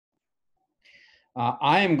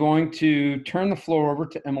I am going to turn the floor over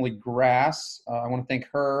to Emily Grass. I want to thank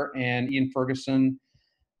her and Ian Ferguson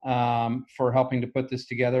for helping to put this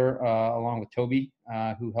together, along with Toby,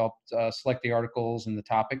 who helped select the articles and the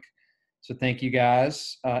topic. So thank you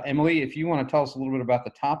guys. Emily, if you want to tell us a little bit about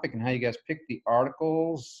the topic and how you guys picked the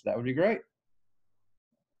articles, that would be great.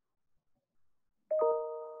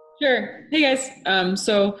 Sure. Hey guys.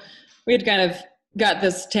 So we had kind of got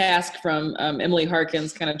this task from Emily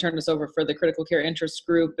Harkins, kind of turned us over for the critical care interest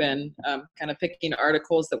group and kind of picking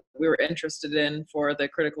articles that we were interested in for the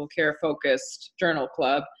critical care focused journal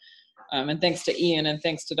club. And thanks to Ian and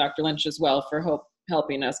thanks to Dr. Lynch as well for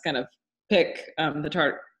helping us kind of pick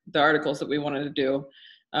the articles that we wanted to do.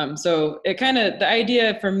 So the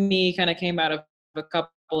idea for me kind of came out of a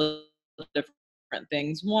couple of different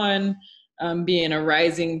things. One, being a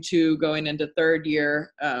rising two going into third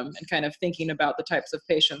year, and kind of thinking about the types of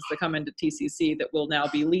patients that come into TCC that we'll now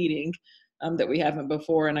be leading that we haven't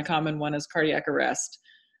before, and a common one is cardiac arrest.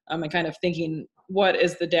 And kind of thinking, what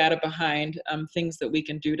is the data behind things that we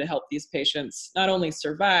can do to help these patients not only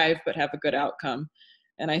survive, but have a good outcome.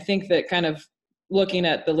 And I think that kind of looking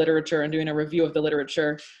at the literature and doing a review of the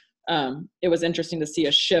literature, it was interesting to see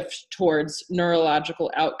a shift towards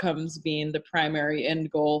neurological outcomes being the primary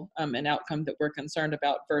end goal and outcome that we're concerned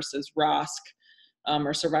about versus ROSC,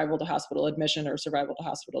 or survival to hospital admission or survival to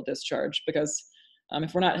hospital discharge. Because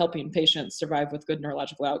if we're not helping patients survive with good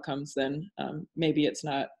neurological outcomes, then maybe it's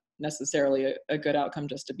not necessarily a good outcome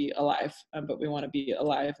just to be alive, but we want to be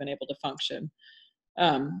alive and able to function.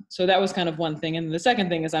 So that was kind of one thing. And the second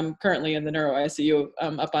thing is I'm currently in the neuro ICU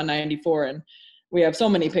up on 94, and we have so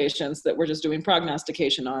many patients that we're just doing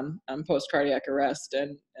prognostication on post-cardiac arrest,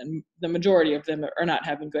 and the majority of them are not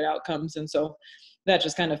having good outcomes. And so that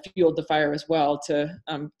just kind of fueled the fire as well to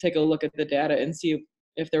take a look at the data and see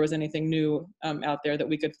if there was anything new out there that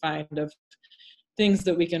we could find of things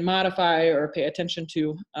that we can modify or pay attention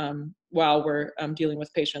to while we're dealing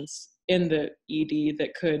with patients in the ED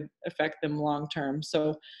that could affect them long term.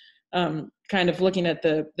 So kind of looking at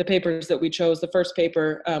the papers that we chose, the first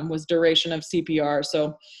paper was duration of CPR.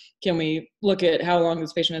 So can we look at how long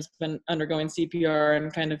this patient has been undergoing CPR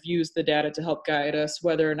and kind of use the data to help guide us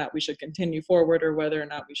whether or not we should continue forward or whether or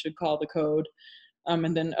not we should call the code.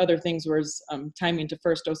 And then other things was timing to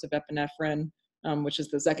first dose of epinephrine, which is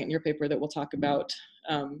the second year paper that we'll talk about.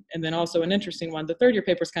 And then also an interesting one, the third year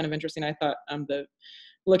paper is kind of interesting. I thought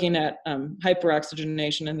looking at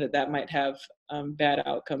hyperoxygenation and that might have bad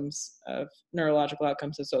outcomes, of neurological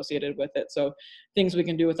outcomes associated with it. So things we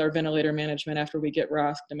can do with our ventilator management after we get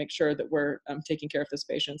ROSC to make sure that we're taking care of these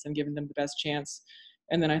patients and giving them the best chance.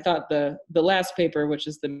 And then I thought the last paper, which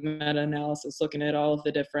is the meta-analysis, looking at all of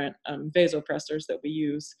the different vasopressors that we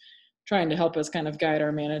use, trying to help us kind of guide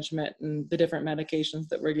our management and the different medications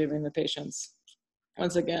that we're giving the patients.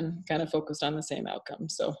 Once again, kind of focused on the same outcome.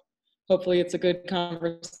 So hopefully it's a good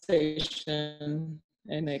conversation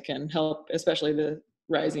and it can help, especially the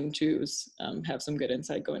rising twos, have some good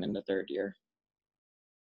insight going into third year.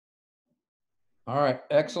 All right,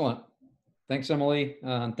 excellent. Thanks, Emily.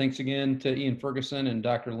 Thanks again to Ian Ferguson and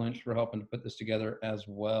Dr. Lynch for helping to put this together as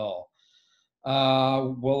well.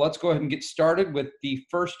 Well, let's go ahead and get started with the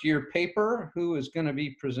first year paper. Who is going to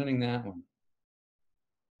be presenting that one?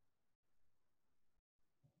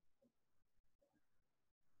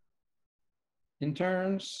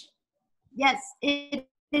 Interns? Yes, it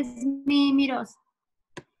is me, Miros.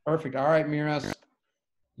 Perfect. All right, Miros,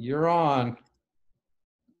 you're on.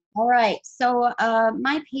 All right, so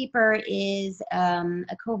my paper is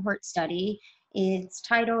a cohort study. It's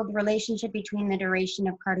titled The Relationship Between the Duration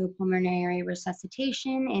of Cardiopulmonary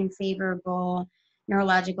Resuscitation and Favorable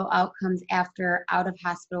Neurological Outcomes After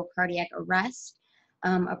Out-of-Hospital Cardiac Arrest,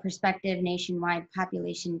 a prospective nationwide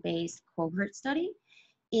population-based cohort study.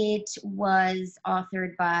 It was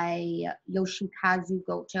authored by Yoshikazu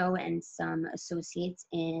Goto and some associates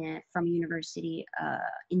from university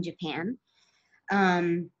in Japan.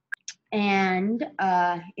 And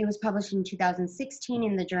it was published in 2016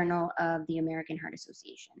 in the Journal of the American Heart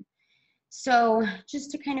Association. So just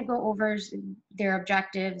to kind of go over their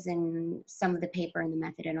objectives and some of the paper and the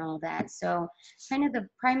method and all that. So kind of the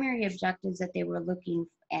primary objectives that they were looking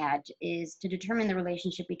at is to determine the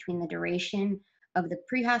relationship between the duration of the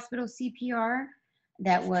pre-hospital CPR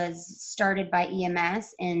that was started by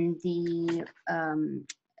EMS and the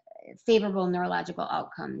favorable neurological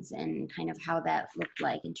outcomes and kind of how that looked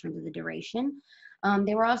like in terms of the duration.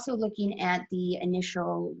 They were also looking at the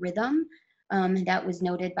initial rhythm that was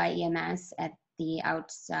noted by EMS at the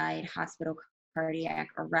outside hospital cardiac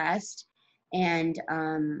arrest, and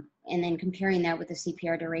then comparing that with the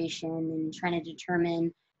CPR duration and trying to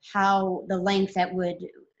determine how the length that would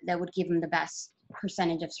give them the best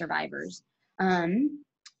percentage of survivors.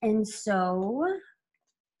 And so,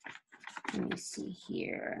 let me see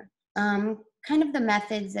here. Kind of the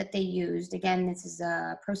methods that they used. Again, this is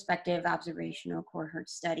a prospective observational cohort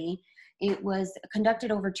study. It was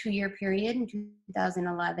conducted over a 2-year period in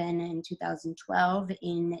 2011 and 2012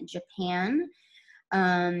 in Japan.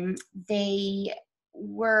 They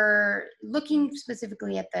were looking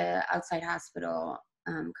specifically at the outside hospital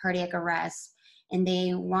cardiac arrest, and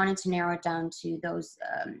they wanted to narrow it down to those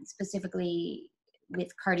specifically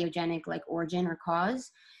with cardiogenic like origin or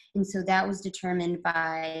cause. And so that was determined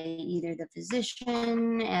by either the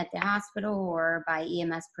physician at the hospital or by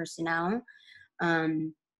EMS personnel.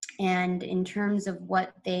 And in terms of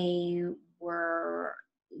what they were,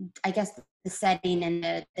 I guess, the setting and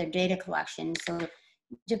their data collection. So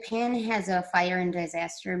Japan has a fire and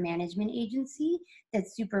disaster management agency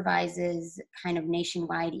that supervises kind of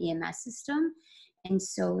nationwide EMS system. And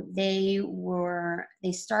so they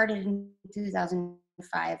started in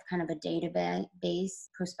 2005, kind of a database,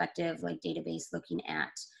 prospective like database looking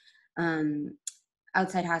at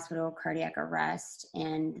outside hospital cardiac arrest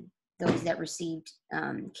and those that received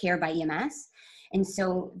care by EMS. And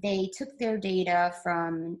so they took their data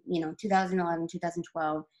from 2011,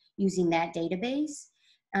 2012 using that database.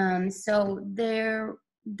 So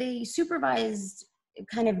they supervised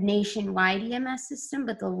kind of nationwide EMS system,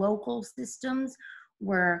 but the local systems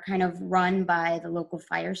were kind of run by the local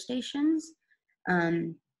fire stations.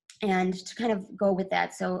 And to kind of go with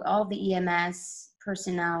that, so all the EMS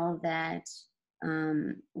personnel that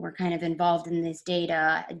were kind of involved in this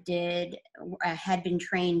data had been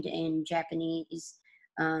trained in Japanese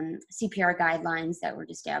CPR guidelines that were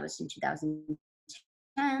established in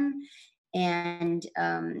 2010.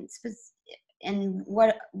 And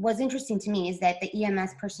what was interesting to me is that the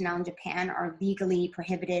EMS personnel in Japan are legally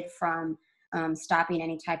prohibited from stopping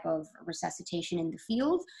any type of resuscitation in the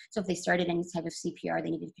field. So if they started any type of CPR,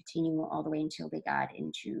 they needed to continue all the way until they got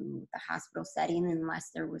into the hospital setting,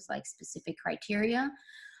 unless there was like specific criteria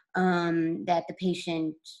that the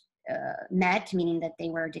patient met, meaning that they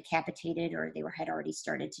were decapitated or they had already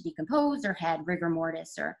started to decompose or had rigor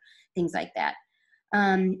mortis or things like that.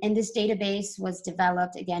 And this database was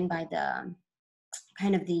developed again by the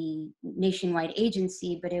kind of the nationwide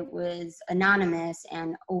agency, but it was anonymous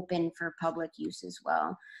and open for public use as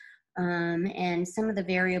well. And some of the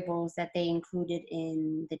variables that they included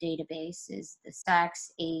in the database is the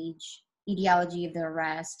sex, age, etiology of the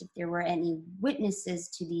arrest, if there were any witnesses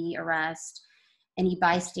to the arrest, any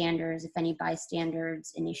bystanders, if any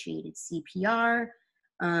bystanders initiated CPR,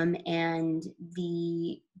 and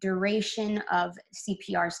the duration of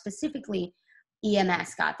CPR, specifically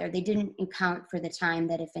EMS got there. They didn't account for the time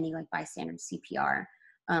that if any like bystander CPR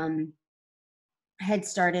had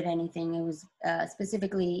started anything. It was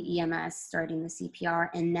specifically EMS starting the CPR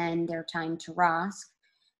and then their time to ROSC,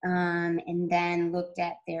 and then looked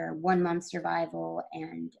at their 1-month survival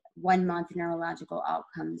and 1-month neurological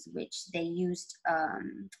outcomes, which they used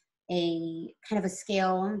a kind of a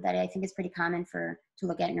scale that I think is pretty common to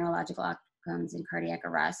look at neurological outcomes in cardiac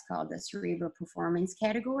arrest called the Cerebral Performance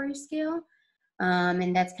Category Scale.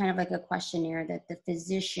 And that's kind of like a questionnaire that the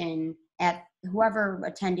physician, at whoever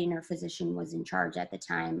attending or physician was in charge at the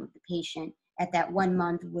time of the patient, at that 1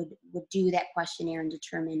 month would do that questionnaire and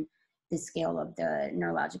determine the scale of the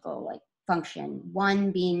neurological like function.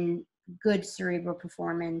 1 being good cerebral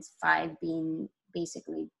performance, 5 being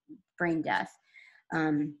basically brain death.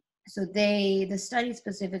 So the study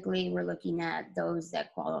specifically were looking at those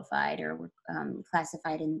that qualified or were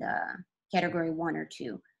classified in the category 1 or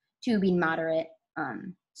 2. 2 being moderate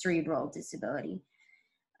cerebral disability.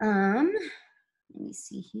 Let me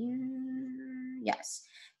see here. Yes.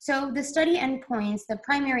 So the study endpoints, the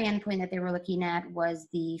primary endpoint that they were looking at was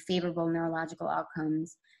the favorable neurological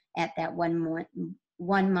outcomes at that 1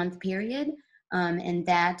 month period. And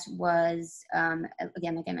that was,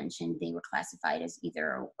 again, like I mentioned, they were classified as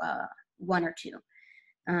either 1 or 2.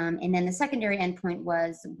 And then the secondary endpoint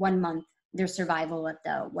was 1 month, their survival at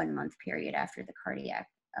the 1 month period after the cardiac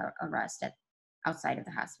arrest outside of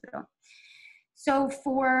the hospital. So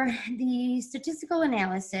for the statistical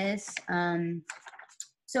analysis,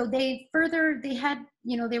 so they had,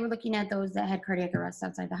 they were looking at those that had cardiac arrest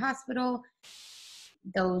outside the hospital,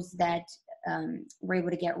 those that were able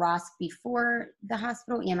to get ROSC before the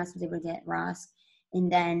hospital, EMS was able to get ROSC, and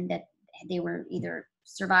then that they were either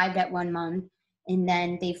survived at 1 month, and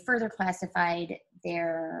then they further classified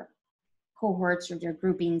their cohorts or their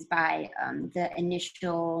groupings by the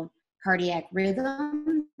initial cardiac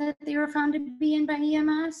rhythm that they were found to be in by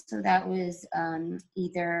EMS. So that was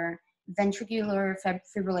either ventricular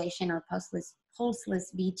fibrillation or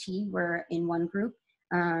pulseless VT were in one group.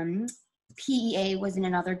 PEA was in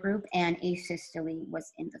another group, and asystole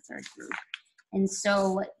was in the third group. And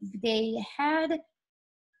so they had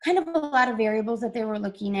kind of a lot of variables that they were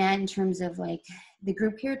looking at in terms of like the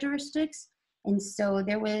group characteristics. And so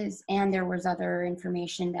there was other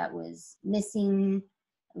information that was missing,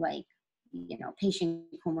 like, you know, patient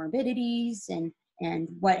comorbidities and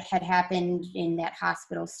what had happened in that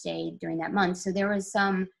hospital stay during that month. So there was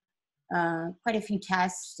some quite a few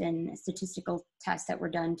tests and statistical tests that were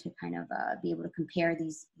done to kind of be able to compare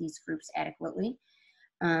these groups adequately.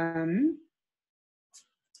 Let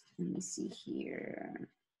me see here.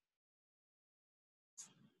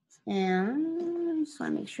 And I just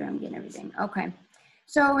want to make sure I'm getting everything. Okay.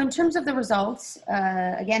 So in terms of the results,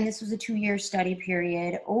 again, this was a 2-year study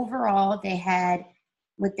period. Overall, they had,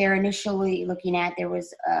 what they're initially looking at, there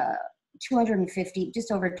was 250,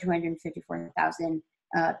 just over 254,000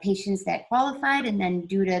 patients that qualified. And then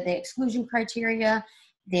due to the exclusion criteria,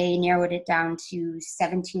 they narrowed it down to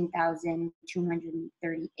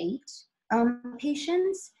 17,238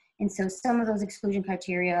 patients. And so some of those exclusion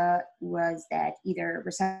criteria was that either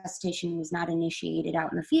resuscitation was not initiated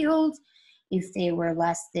out in the field, if they were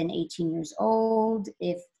less than 18 years old,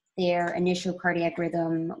 if their initial cardiac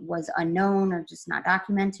rhythm was unknown or just not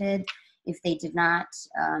documented, if they did not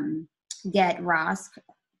get ROSC,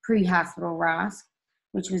 pre-hospital ROSC,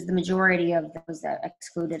 which was the majority of those that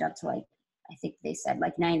excluded, up to like, I think they said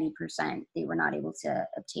like 90%, they were not able to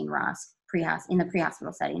obtain ROSC in the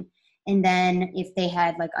pre-hospital setting. And then if they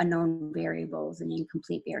had like unknown variables and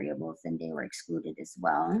incomplete variables, then they were excluded as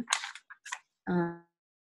well.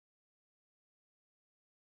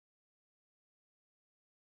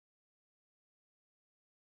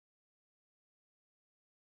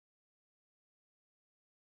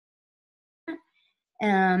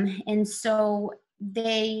 And so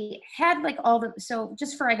they had like all the, so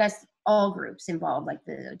just for, I guess, all groups involved, like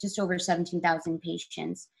the just over 17,000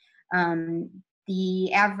 patients,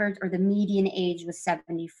 the average or the median age was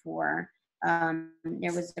 74.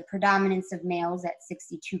 There was a predominance of males at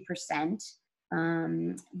 62%.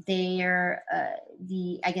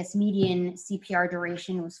 The, I guess, median CPR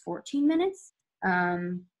duration was 14 minutes.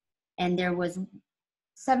 And there was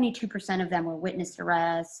 72% of them were witnessed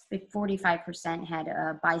arrest, 45% had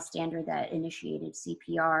a bystander that initiated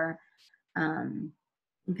CPR, and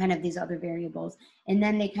kind of these other variables. And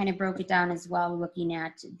then they kind of broke it down as well, looking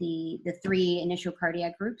at the 3 initial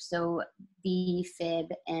cardiac groups, so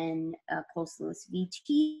VFib and pulseless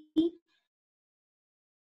VT,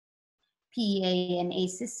 PEA, and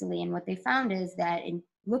asystole. And what they found is that in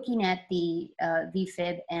looking at the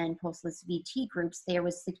VFib and pulseless VT groups, there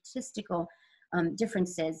was statistical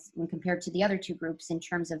differences when compared to the other 2 groups in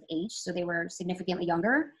terms of age. So they were significantly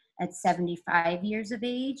younger at 75 years of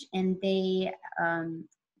age, and they,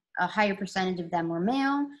 a higher percentage of them were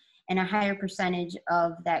male, and a higher percentage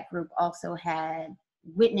of that group also had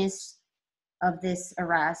witness of this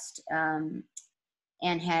arrest and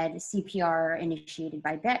had CPR initiated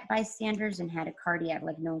by bystanders and had a cardiac,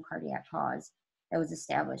 like known cardiac cause that was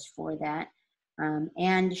established for that,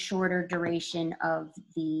 and shorter duration of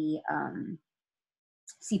the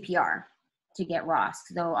CPR to get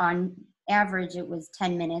ROSC. So on average, it was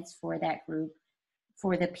 10 minutes for that group.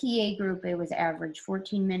 For the PA group, it was average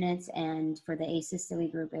 14 minutes, and for the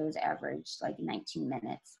asystole group, it was average like 19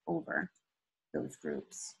 minutes over those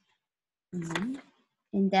groups. And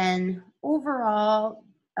then overall,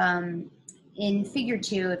 in figure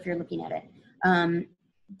 2, if you're looking at it,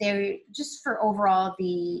 they're just for overall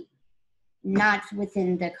the, not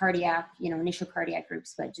within the cardiac, initial cardiac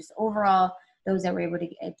groups, but just overall, those that were able to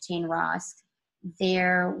obtain ROSC,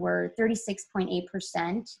 there were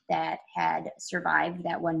 36.8% that had survived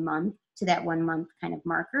that 1 month to that 1 month kind of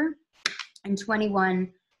marker, and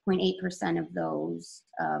 21.8% of those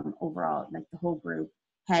overall, like the whole group,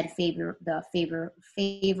 had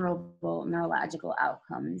favorable neurological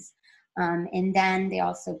outcomes. And then they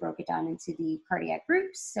also broke it down into the cardiac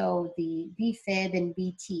groups. So the VFib and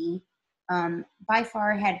VT by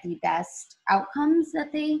far had the best outcomes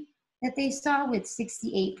that they saw, with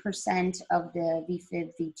 68% of the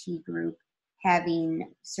VFib VT group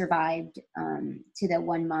having survived to the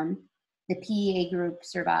 1 month. The PEA group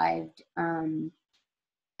survived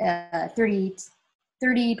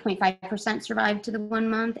 30.5% survived to the 1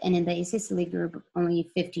 month, and in the asystole group, only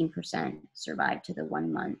 15% survived to the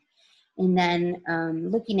 1 month. And then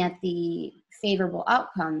looking at the favorable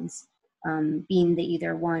outcomes, being the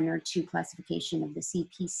either 1 or 2 classification of the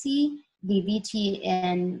CPC, the VT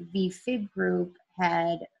and VFib group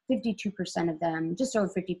had 52% of them, just over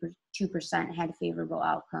 52% had favorable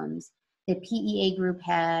outcomes. The PEA group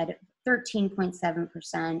had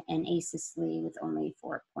 13.7% and acicely with only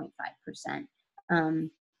 4.5%.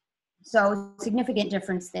 So significant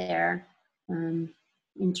difference there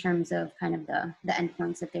in terms of kind of the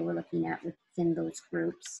endpoints that they were looking at within those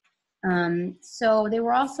groups. So they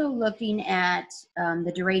were also looking at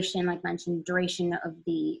the duration, like mentioned, duration of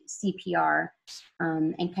the CPR,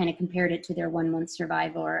 and kind of compared it to their 1 month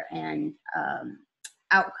survival and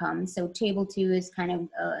outcome. So table 2 is kind of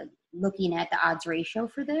looking at the odds ratio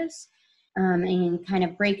for this, and kind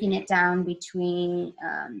of breaking it down between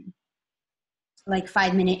like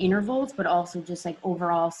 5-minute intervals, but also just like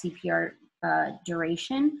overall CPR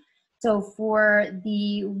duration. So for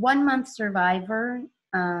the 1 month survival,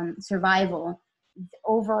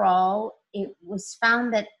 overall, it was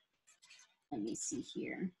found that, let me see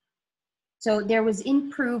here. So there was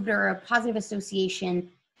improved or a positive association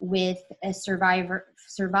with a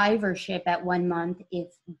survivorship at 1 month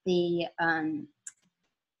if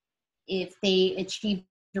they achieved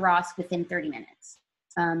ROS within 30 minutes.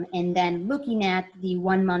 And then looking at the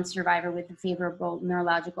 1 month survivor with the favorable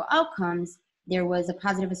neurological outcomes, there was a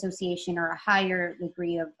positive association or a higher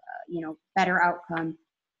degree of, better outcome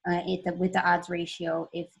with the odds ratio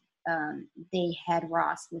if they had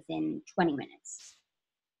ROS within 20 minutes.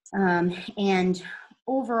 And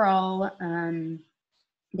overall,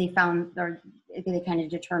 they found, or they kind of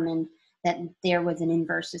determined that there was an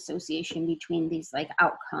inverse association between these like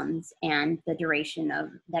outcomes and the duration of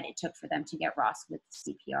that it took for them to get ROS with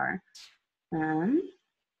CPR.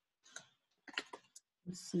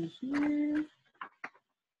 Let's see here.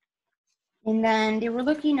 And then they were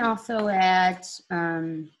looking also at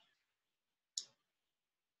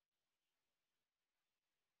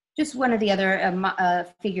just one of the other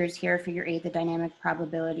figures here, figure 8, the dynamic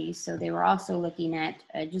probability. So they were also looking at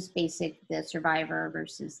just the survivor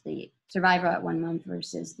at 1 month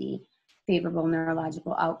versus the favorable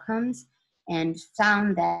neurological outcomes, and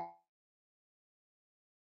found that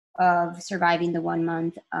of surviving the 1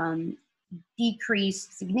 month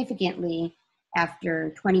decreased significantly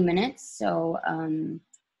after 20 minutes. So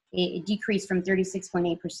it decreased from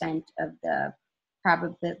 36.8% of the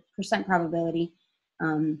percent probability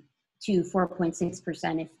to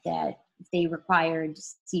 4.6% if they required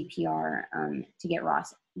CPR to get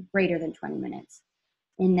ROS greater than 20 minutes.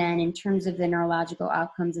 And then in terms of the neurological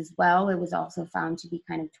outcomes as well, it was also found to be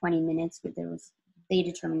kind of 20 minutes, but they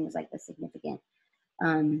determined was like a significant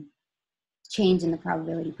change in the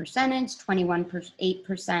probability percentage,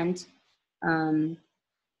 21.8%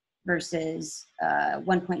 versus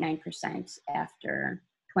 1.9% after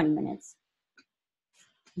 20 minutes.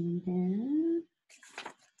 And then,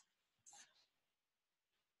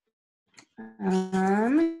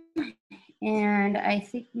 and I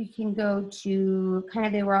think we can go to kind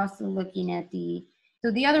of, they were also looking at the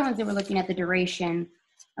other ones, they were looking at the duration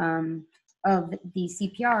of the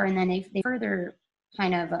CPR, and then they further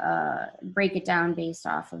kind of break it down based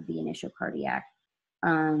off of the initial cardiac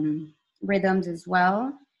rhythms as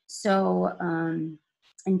well. So,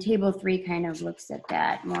 and table 3 kind of looks at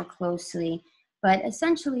that more closely. But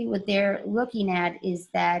essentially what they're looking at is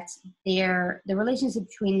that the relationship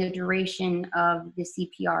between the duration of the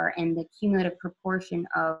CPR and the cumulative proportion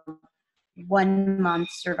of 1 month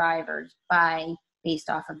survivors based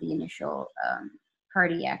off of the initial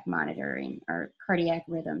cardiac monitoring or cardiac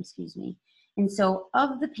rhythm, excuse me. And so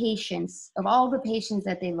of all the patients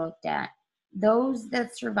that they looked at, those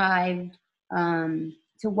that survived to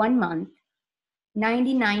 1 month,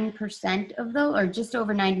 99% of those, or just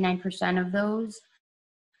over 99% of those,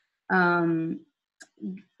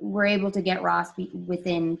 were able to get ROS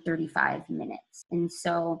within 35 minutes. And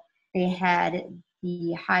so they had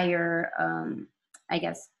the higher, I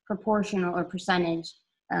guess, proportional or percentage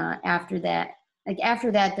after that. Like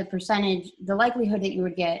after that, the likelihood that you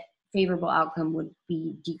would get favorable outcome would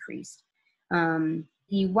be decreased.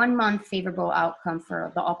 The 1 month favorable outcome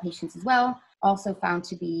for all patients as well, also found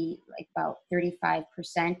to be like about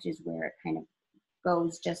 35% is where it kind of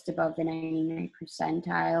goes just above the 99th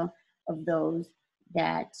percentile of those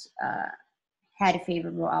that had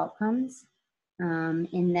favorable outcomes.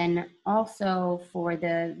 And then also for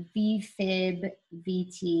the VFib,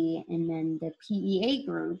 VT, and then the PEA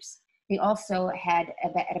groups, they also had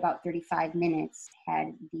at about 35 minutes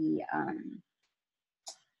had the,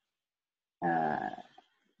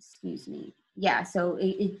 excuse me. Yeah, so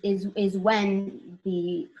it is when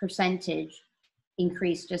the percentage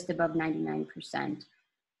increased just above 99%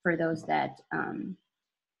 for those that,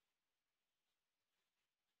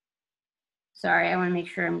 sorry, I want to make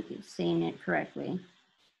sure I'm saying it correctly.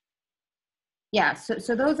 Yeah,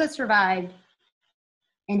 so those that survived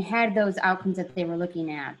and had those outcomes that they were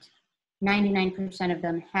looking at, 99% of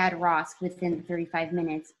them had ROSC within the 35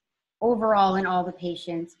 minutes, overall in all the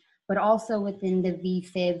patients, but also within the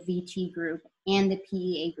VFib, VT group and the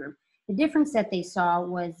PEA group. The difference that they saw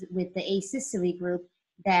was with the asystole group,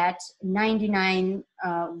 that 99,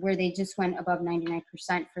 where they just went above 99%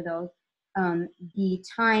 for those, the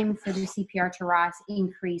time for the CPR to ROSC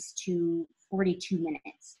increased to 42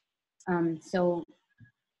 minutes. So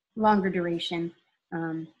longer duration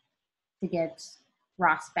to get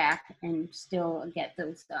ROSC back and still get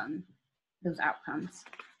those outcomes.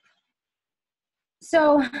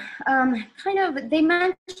 So kind of, they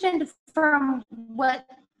mentioned from what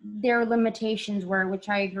their limitations were, which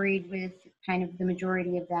I agreed with kind of the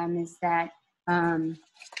majority of them, is that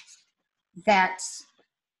that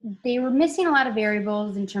they were missing a lot of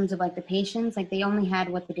variables in terms of like the patients. Like they only had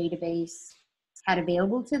what the database had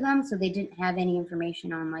available to them, so they didn't have any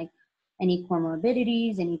information on like any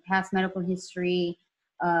comorbidities, any past medical history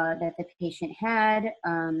that the patient had.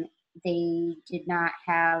 They did not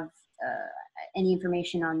have any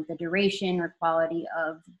information on the duration or quality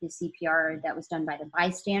of the CPR that was done by the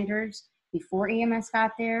bystanders before EMS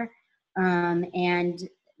got there. And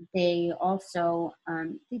they also,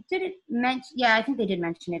 they didn't mention, yeah, I think they did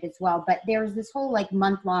mention it as well, but there was this whole like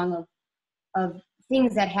month long of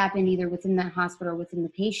things that happened either within the hospital or within the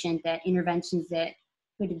patient, that interventions that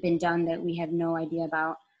could have been done that we have no idea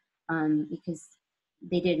about, because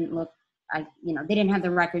they didn't look, they didn't have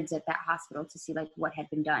the records at that hospital to see like what had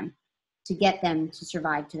been done to get them to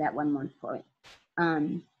survive to that 1 month point.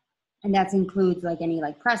 And that includes like any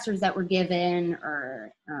like pressors that were given,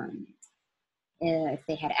 or if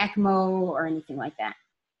they had ECMO or anything like that.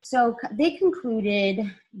 So they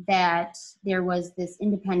concluded that there was this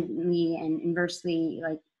independently and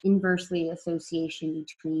inversely association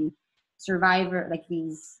between survivor, like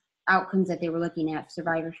these outcomes that they were looking at,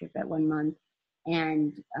 survivorship at 1 month,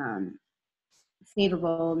 and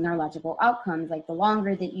favorable neurological outcomes. Like the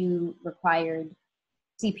longer that you required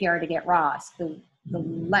CPR to get ROSC, the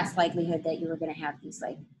less likelihood that you were going to have these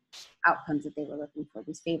like outcomes that they were looking for,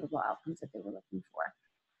 these favorable outcomes that they were looking for.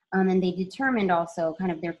 And they determined also,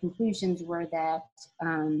 kind of their conclusions were that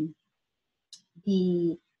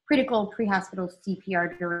the critical pre-hospital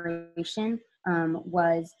CPR duration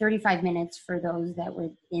was 35 minutes for those that were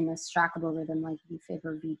in a strockable rhythm like VFib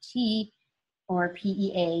or VT or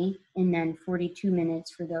PEA, and then 42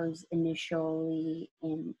 minutes for those initially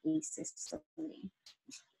in asystole.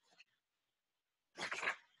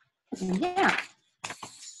 And yeah,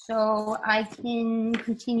 so I can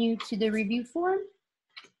continue to the review form.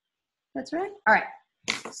 That's right. All right.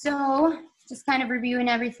 So just kind of reviewing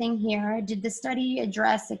everything here. Did the study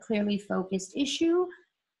address a clearly focused issue?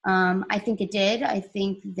 I think it did. I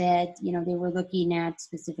think that, they were looking at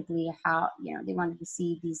specifically how, they wanted to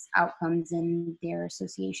see these outcomes and their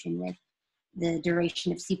association with the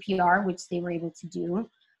duration of CPR, which they were able to do.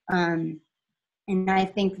 And I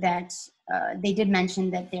think that they did mention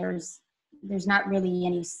that there's not really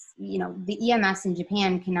any, the EMS in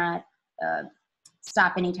Japan cannot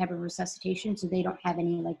stop any type of resuscitation, so they don't have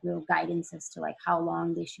any like real guidance as to like how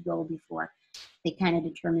long they should go before they kind of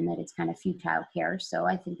determine that it's kind of futile care. So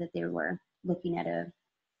I think that they were looking at a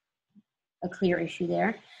clear issue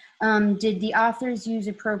there. Did the authors use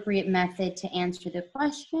appropriate method to answer the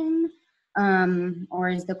question? Or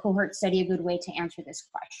is the cohort study a good way to answer this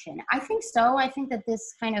question? I think so. I think that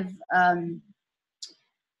this kind of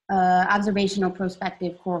observational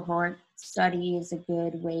prospective cohort study is a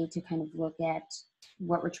good way to kind of look at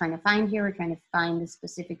what we're trying to find here. We're trying to find a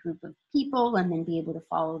specific group of people and then be able to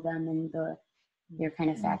follow them and their kind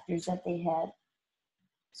of factors that they had.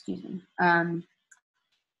 Excuse me.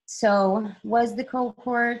 So was the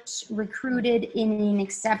cohort recruited in an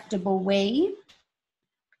acceptable way?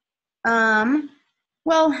 Well,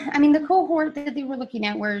 I mean, the cohort that they were looking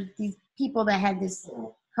at were these people that had this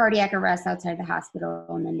cardiac arrest outside the hospital,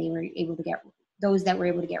 and then they were able to get those that were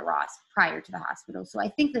able to get ROSC prior to the hospital. So I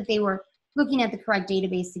think that they were looking at the correct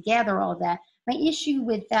database to gather all of that. My issue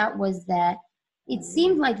with that was that it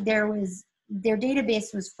seemed like their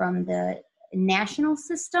database was from the national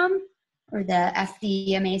system or the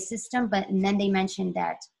FDMA system, and then they mentioned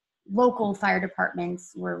that local fire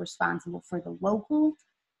departments were responsible for the local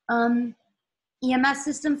EMS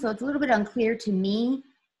system. So it's a little bit unclear to me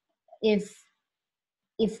if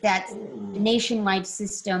that nationwide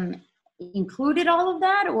system included all of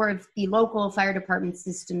that, or if the local fire department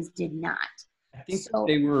systems did not. I think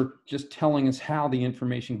they were just telling us how the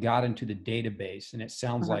information got into the database, and it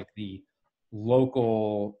sounds like the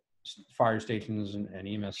local fire stations and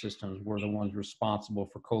EMS systems were the ones responsible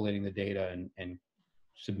for collating the data and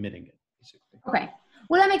submitting it, basically. Okay,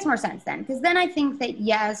 well that makes more sense then, because then I think that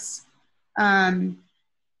yes,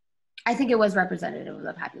 I think it was representative of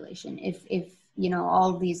the population. If you know,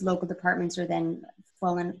 all these local departments are then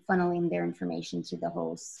funneling their information to the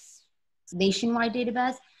whole nationwide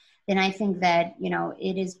database, then I think that, you know,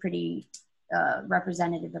 it is pretty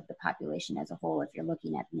representative of the population as a whole if you're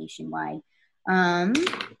looking at nationwide.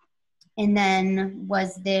 And then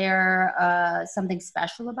was there something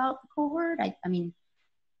special about the cohort? I mean,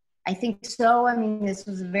 I think so. I mean, this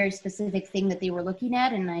was a very specific thing that they were looking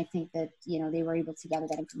at, and I think that, you know, they were able to gather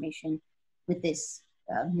that information with this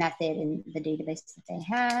method and the database that they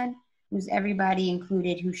had. Was everybody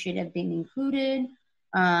included who should have been included?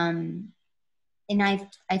 And I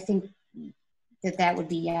think that that would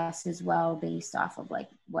be yes as well, based off of like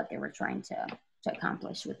what they were trying to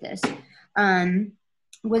accomplish with this.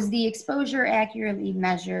 Was the exposure accurately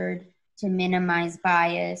measured to minimize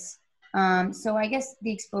bias? So I guess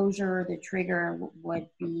the exposure or the trigger would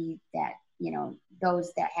be that, you know,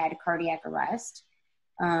 those that had cardiac arrest.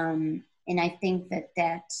 And I think that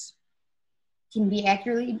that can be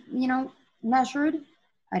accurately, you know, measured.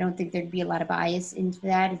 I don't think there'd be a lot of bias into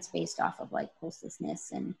that. It's based off of like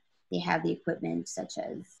pulselessness, and they have the equipment such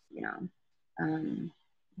as, you know,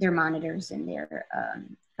 their monitors and their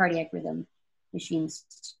cardiac rhythm machines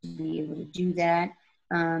to be able to do that.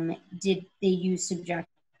 Did they use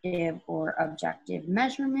subjective or objective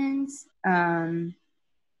measurements? Hold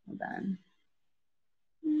on.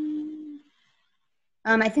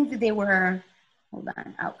 I think that they were, hold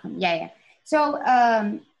on, outcome. Yeah. So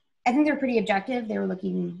I think they're pretty objective. They were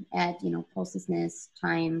looking at, you know, pulselessness,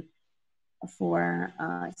 time for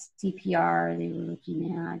CPR. They were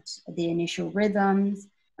looking at the initial rhythms.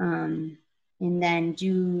 And then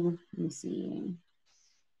let me see,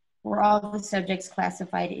 were all the subjects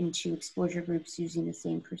classified into exposure groups using the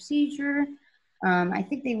same procedure? I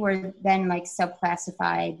think they were then like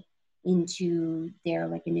subclassified into their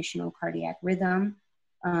like initial cardiac rhythm.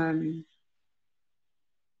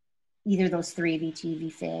 Either those three, VT,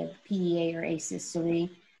 VFib, PEA, or ACEs. So they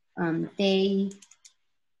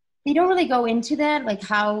don't really go into that, like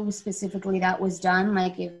how specifically that was done.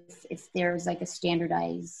 Like if there's like a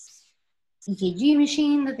standardized EKG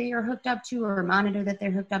machine that they are hooked up to, or a monitor that they're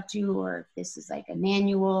hooked up to, or if this is like a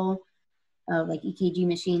manual like EKG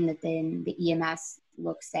machine that then the EMS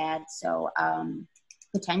looks at. So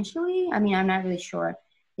potentially, I mean, I'm not really sure.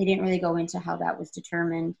 They didn't really go into how that was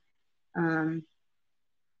determined.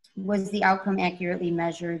 Was the outcome accurately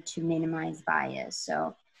measured to minimize bias?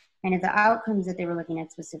 So kind of the outcomes that they were looking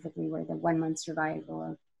at specifically were the 1 month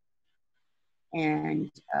survival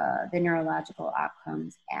and the neurological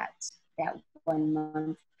outcomes at that 1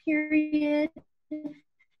 month period.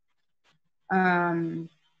 And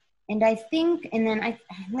I think, and then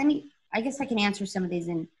I guess I can answer some of these.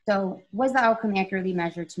 And so, was the outcome accurately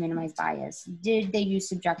measured to minimize bias? Did they use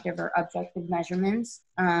subjective or objective measurements?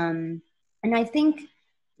 And I think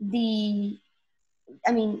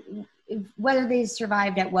whether they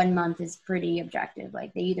survived at 1 month is pretty objective.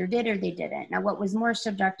 Like they either did or they didn't. Now, what was more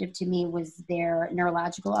subjective to me was their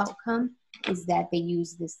neurological outcome, is that they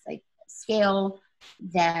used this like scale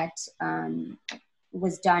that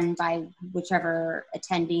was done by whichever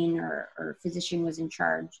attending or physician was in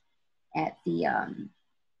charge at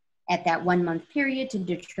that 1 month period to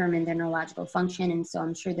determine their neurological function. And so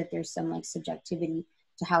I'm sure that there's some like subjectivity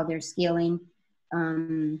to how they're scaling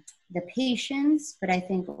the patients, but I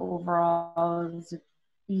think overall it was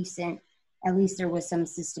decent. At least there was some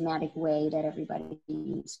systematic way that everybody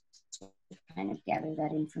used to kind of gather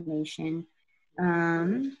that information.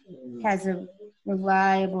 Has a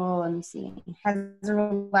reliable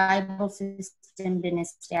system been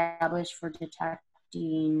established for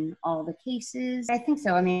detecting all the cases? I think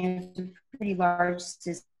so. I mean, it's a pretty large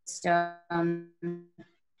system,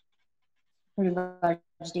 pretty large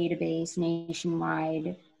database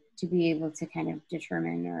nationwide to be able to kind of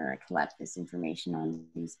determine or collect this information on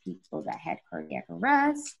these people that had cardiac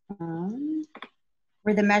arrest.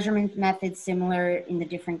 Were the measurement methods similar in the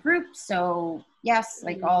different groups? So yes,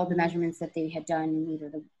 like all the measurements that they had done, either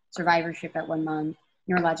the survivorship at 1 month,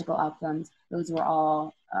 neurological outcomes, those were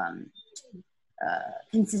all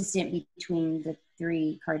consistent between the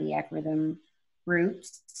 3 cardiac rhythm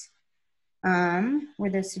groups. Were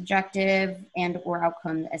the subjective and or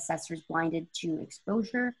outcome assessors blinded to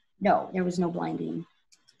exposure? No, there was no blinding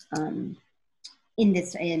in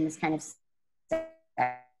this kind of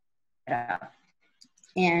setup.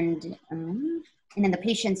 And then the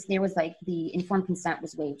patients, there was like the informed consent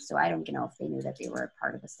was waived, so I don't even know if they knew that they were a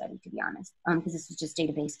part of the study, to be honest, because this was just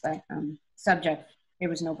database, but subject, there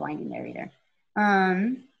was no blinding there either.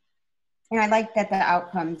 And I like that the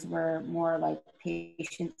outcomes were more like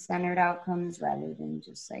patient-centered outcomes rather than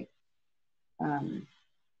just like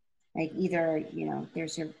like either, you know,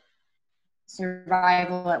 there's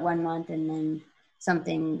survival at 1 month and then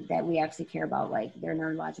something that we actually care about, like their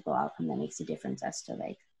neurological outcome that makes a difference as to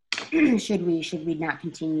like, should we not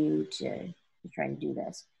continue to try to do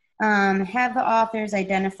this. Have the authors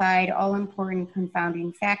identified all important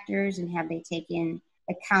confounding factors, and have they taken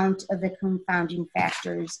account of the confounding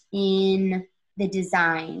factors in the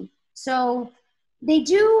design? So they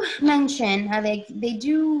do mention how they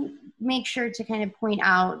do make sure to kind of point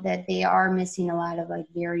out that they are missing a lot of like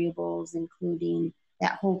variables, including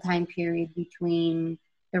that whole time period between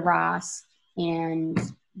the ROS and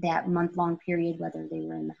that month-long period, whether they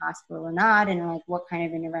were in the hospital or not, and like what kind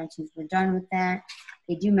of interventions were done with that.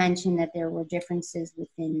 They do mention that there were differences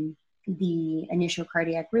within the initial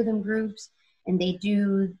cardiac rhythm groups, and they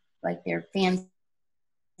do like their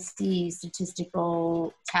fancy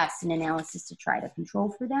statistical tests and analysis to try to control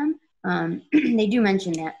for them. They do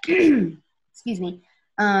mention that, excuse me,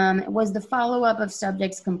 was the follow-up of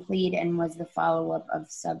subjects complete, and was the follow-up of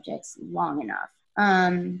subjects long enough?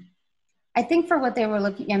 I think for what they were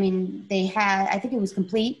looking, I mean, they had, I think it was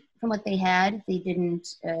complete from what they had. They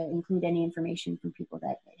didn't include any information from people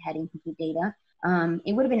that had incomplete data.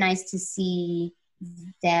 It would have been nice to see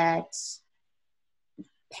that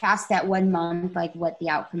past that 1 month, like what the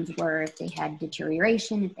outcomes were, if they had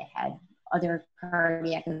deterioration, if they had other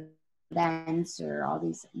cardiac events or all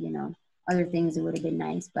these, you know, other things, it would have been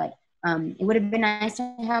nice. But it would have been nice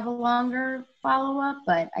to have a longer follow-up,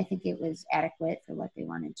 but I think it was adequate for what they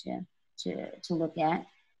wanted to look at.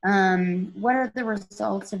 What are the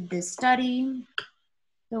results of this study?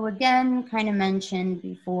 So again, kind of mentioned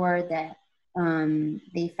before that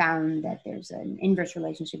they found that there's an inverse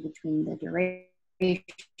relationship between the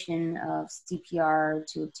duration of CPR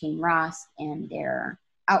to obtain ROS and their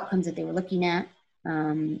outcomes that they were looking at,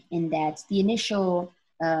 in that the initial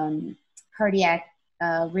cardiac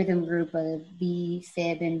rhythm group of V,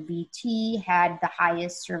 Fib, and VT had the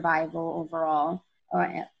highest survival overall,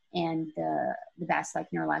 and the best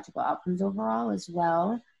like neurological outcomes overall as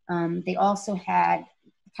well. They also had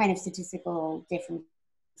kind of statistical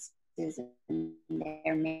differences in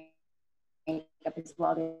their makeup as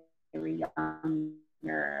well. They were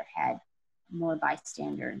younger, had more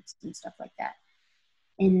bystanders and stuff like that.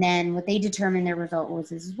 And then what they determined their result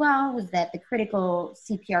was as well was that the critical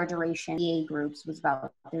CPR duration VA groups was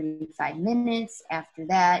about 35 minutes. After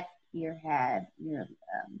that, you had your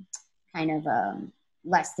kind of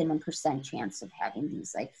less than 1% chance of having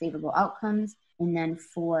these like favorable outcomes. And then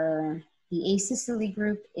for the asystole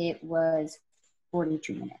group, it was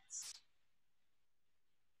 42 minutes.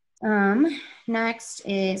 Next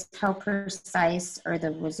is how precise are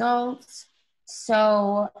the results.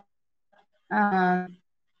 So I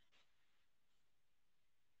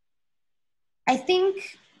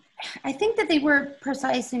think that they were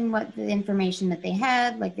precise in what the information that they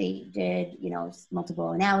had, like they did, you know,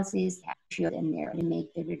 multiple analyses in there to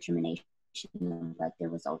make the determination of like their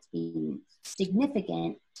results being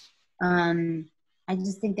significant. I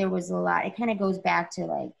just think there was a lot. It kind of goes back to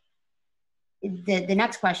like the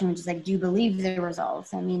next question, which is like, do you believe the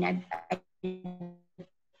results? I mean, I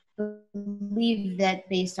believe that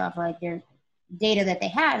based off like their data that they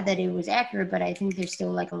had, that it was accurate, but I think there's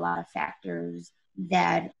still like a lot of factors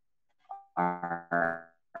that are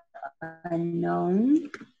unknown.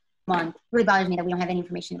 Month really bothers me that we don't have any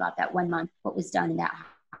information about that 1 month, what was done in that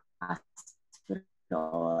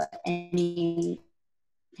hospital, any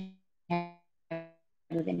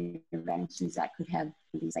of interventions that could have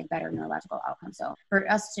these like better neurological outcomes. So for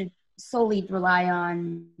us to solely rely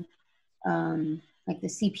on like the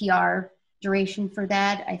CPR duration for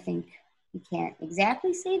that, I think we can't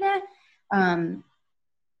exactly say that,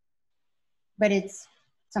 but it's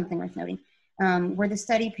something worth noting. Were the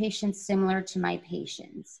study patients similar to my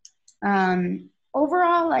patients?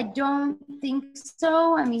 Overall, I don't think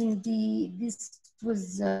so. I mean, this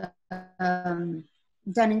was done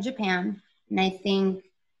in Japan, and I think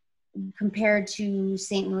compared to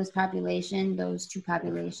St. Louis population, those two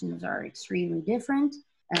populations are extremely different.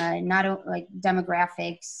 Not like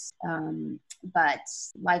demographics, but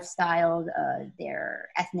lifestyle, their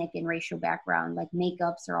ethnic and racial background, like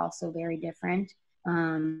makeups are also very different.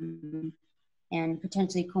 And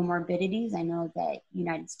potentially comorbidities. I know that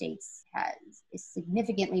United States is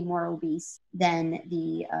significantly more obese than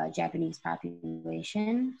the Japanese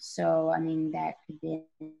population. So, I mean, that could be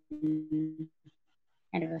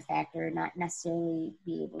kind of a factor, not necessarily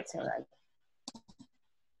be able to like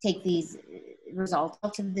take these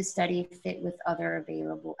results of the study fit with other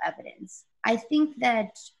available evidence. I think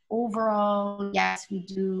that overall, yes, we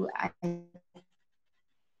do.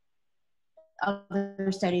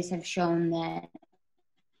 other studies have shown that,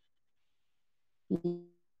 you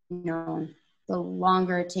know, the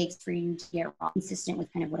longer it takes for you to get raw, consistent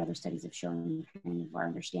with kind of what other studies have shown, kind of our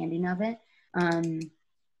understanding of it.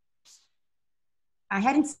 I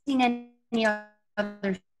hadn't seen any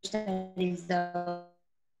other studies though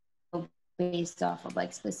based off of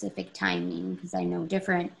like specific timing, because I know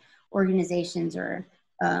different organizations or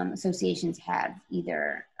associations have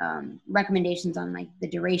either recommendations on like the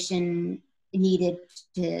duration needed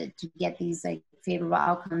to get these like favorable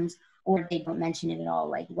outcomes, or they don't mention it at all,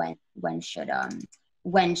 like when should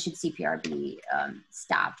CPR be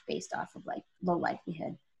stopped based off of like low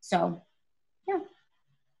likelihood. So yeah,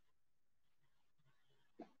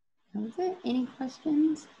 that was it. Any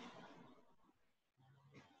questions?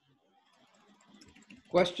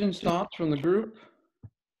 Questions, thoughts from the group?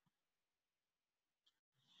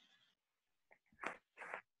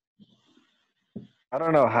 I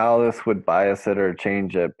don't know how this would bias it or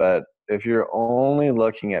change it, but if you're only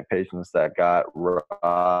looking at patients that got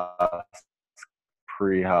ROS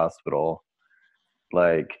pre-hospital,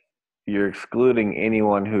 like you're excluding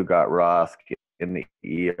anyone who got ROS in the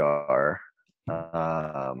ER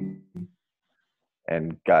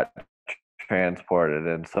and got transported.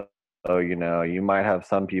 And so, you know, you might have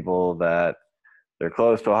some people that they're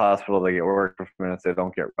close to a hospital, they get worked for minutes, they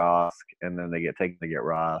don't get ROS, and then they get taken to get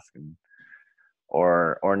ROS, and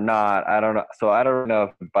or not. I don't know. So I don't know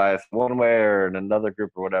if it's biased one way or in another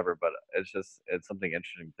group or whatever, but it's something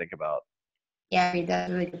interesting to think about. Yeah,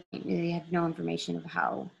 that's really good point. They have no information of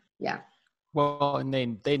how. Yeah. Well, and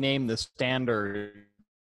they name the standards,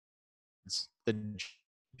 the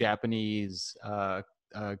Japanese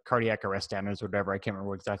cardiac arrest standards or whatever. I can't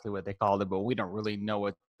remember exactly what they called it, but we don't really know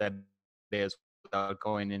what that is without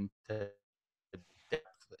going into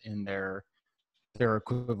depth in their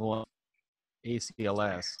equivalent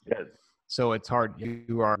ACLS. Yeah. So it's hard.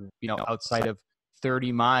 You are, you know, outside of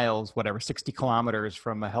 30 miles, whatever, 60 kilometers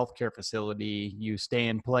from a healthcare facility, you stay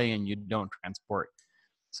and play and you don't transport.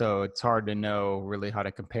 So it's hard to know really how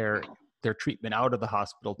to compare their treatment out of the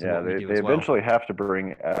hospital to what we do they as well. eventually have to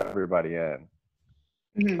bring everybody in.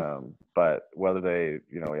 Mm-hmm. But whether they,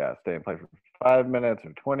 you know, stay and play for 5 minutes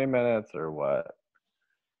or 20 minutes or what.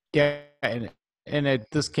 Yeah, and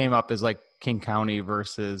this came up as like King County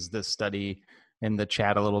versus this study in the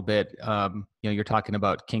chat a little bit. You know, you're talking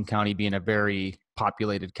about King County being a very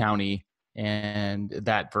populated county, and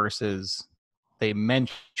that versus they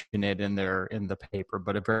mention it in the paper,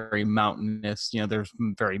 but a very mountainous. You know, there's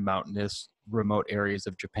very mountainous, remote areas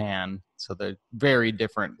of Japan, so the very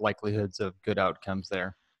different likelihoods of good outcomes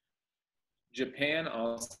there. Japan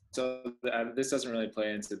also, this doesn't really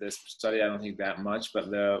play into this study, I don't think that much, but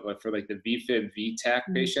for like the VFib VTAC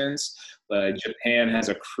patients, Japan has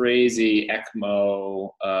a crazy ECMO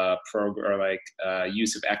program, or like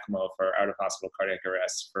use of ECMO for out of hospital cardiac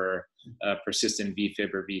arrest for persistent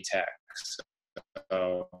VFib or VTAC.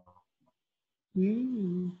 So,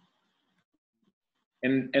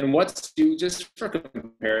 and just for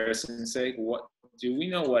comparison's sake, what do we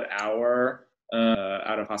know what our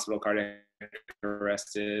out of hospital cardiac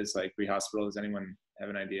arrest is like pre-hospital? Does anyone have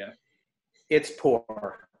an idea? It's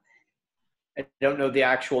poor. I don't know the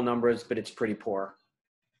actual numbers, but it's pretty poor.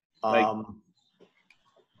 Okay.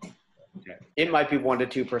 It might be 1 to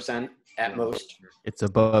 2% at most. It's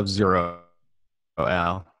above 0,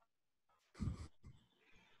 Al.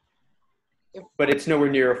 But it's nowhere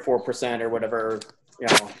near 4% or whatever. You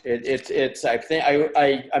know, it's. I think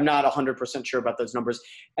I'm not 100% sure about those numbers.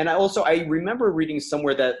 And I remember reading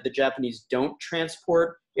somewhere that the Japanese don't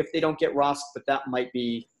transport if they don't get ROS, but that might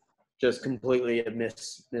be just completely a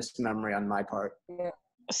mismemory on my part. Yeah.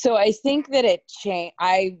 So I think that it changed.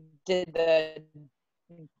 I did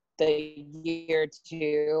the year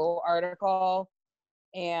 2 article,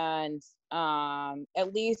 and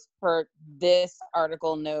at least for this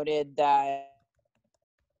article noted that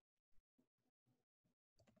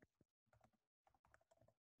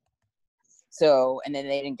and then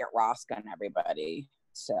they didn't get ROS on everybody.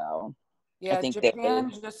 So yeah, I think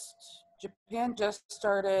Japan just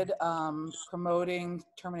started promoting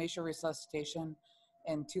termination resuscitation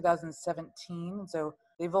in 2017. So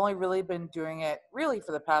they've only really been doing it really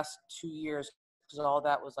for the past 2 years, because all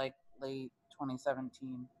that was like late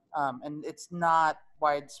 2017. And it's not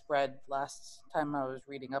widespread last time I was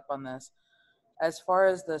reading up on this. As far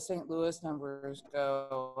as the St. Louis numbers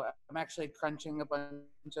go, I'm actually crunching a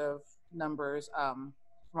bunch of numbers from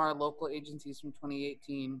our local agencies from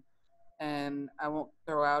 2018. And I won't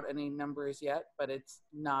throw out any numbers yet, but it's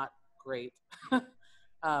not great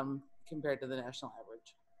compared to the national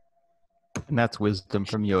average. And that's wisdom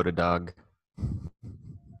from Yoda Dog.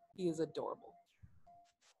 He is adorable.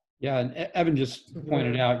 Yeah, and Evan just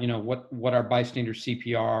pointed out, what our bystander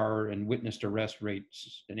CPR and witnessed arrest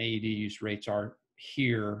rates and AED use rates are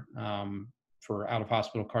here for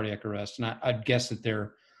out-of-hospital cardiac arrest. And I'd guess that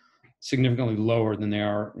they're significantly lower than they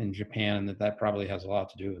are in Japan, and that probably has a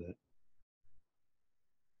lot to do with it.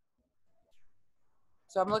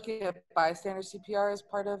 So I'm looking at bystander CPR as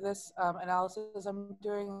part of this analysis I'm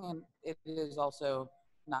doing, and it is also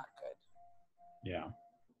not good. Yeah.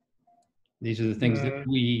 These are the things that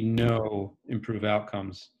we know improve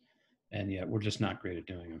outcomes, and yet we're just not great at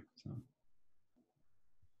doing them.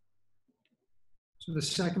 So the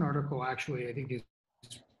second article actually, I think,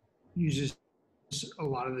 uses a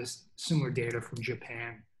lot of this similar data from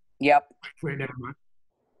Japan. Yep. Wait, never mind.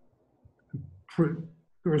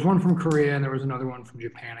 There was one from Korea and there was another one from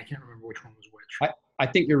Japan. I can't remember which one was which. I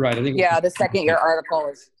think you're right. I think Yeah, the second year article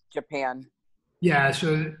is Japan. Yeah,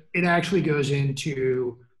 so it actually goes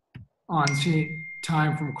into on-scene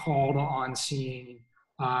time from call to on-scene,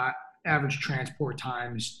 average transport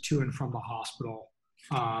times to and from the hospital.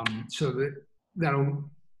 So that'll,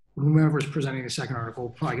 whomever's presenting the second article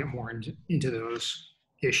will probably get more into those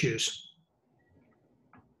issues.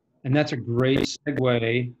 And that's a great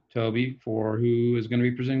segue, Toby, for who is going to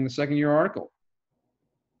be presenting the second year article.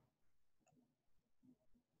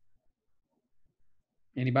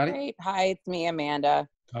 Anybody? Great. Hi, it's me, Amanda.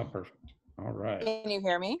 Oh, perfect. All right. Can you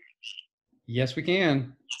hear me? Yes, we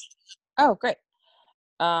can. Oh, great.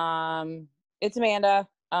 It's Amanda.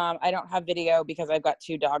 I don't have video because I've got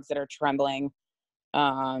two dogs that are trembling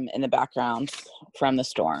in the background from the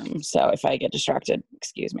storm. So if I get distracted,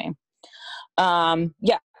 excuse me.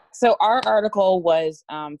 Yeah. So our article was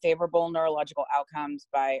favorable neurological outcomes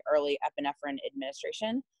by early epinephrine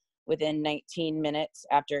administration within 19 minutes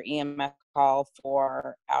after EMS call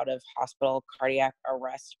for out-of-hospital cardiac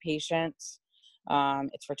arrest patients.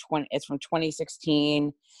 It's from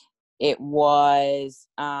 2016. It was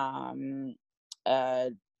a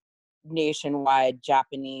nationwide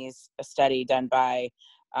Japanese study done by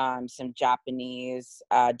some Japanese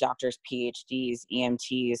doctors, PhDs,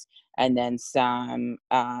 EMTs, and then some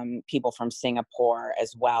people from Singapore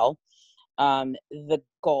as well. The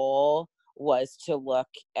goal was to look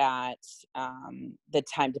at the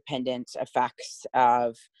time-dependent effects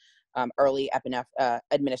of early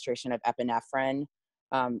administration of epinephrine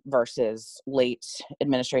versus late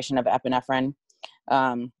administration of epinephrine.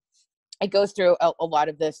 It goes through a lot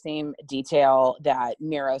of the same detail that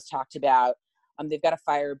Miro's talked about. They've got a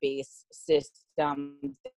fire-based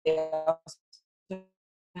system. They also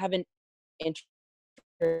have an interesting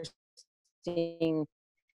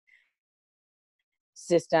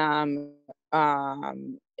system.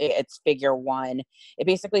 It's figure 1. It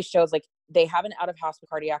basically shows like they have an out-of-hospital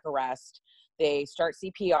cardiac arrest. They start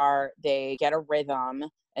CPR, they get a rhythm,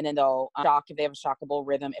 and then they'll shock if they have a shockable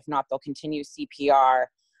rhythm. If not, they'll continue CPR.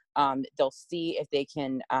 They'll see if they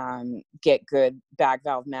can get good bag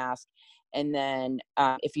valve mask. And then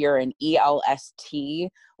if you're an ELST,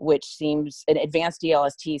 which seems, an advanced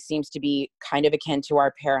ELST seems to be kind of akin to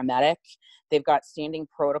our paramedic. They've got standing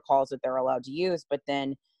protocols that they're allowed to use, but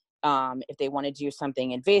then if they want to do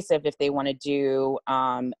something invasive, if they want to do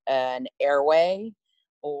an airway,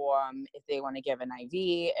 or if they want to give an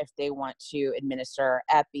IV, if they want to administer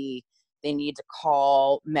epi, they need to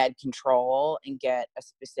call med control and get a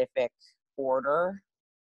specific order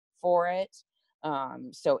for it.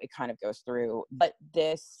 So it kind of goes through, but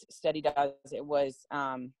this study does, it was,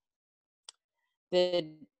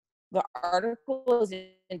 the article is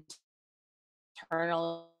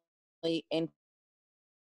internally inconsistent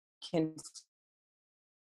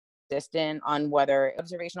on whether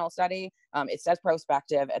observational study. It says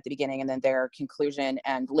prospective at the beginning, and then their conclusion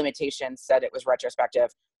and limitations said it was retrospective.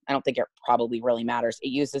 I don't think it probably really matters. It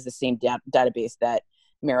uses the same database that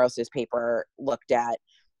Miros's paper looked at,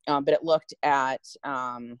 but it looked at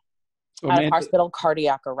out-of-hospital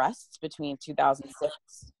cardiac arrests between 2006.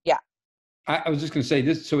 Yeah. I was just going to say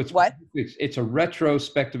this. So it's a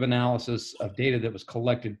retrospective analysis of data that was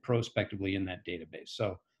collected prospectively in that database.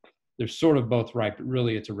 So they're sort of both right, but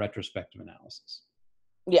really it's a retrospective analysis.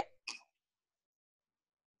 Yeah.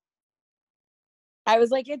 I was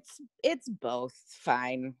like, it's both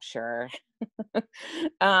fine, sure.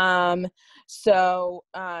 They're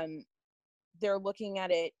looking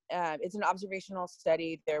at it. It's an observational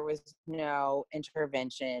study. There was no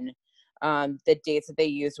intervention. The dates that they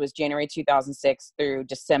used was January 2006 through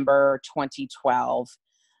December 2012.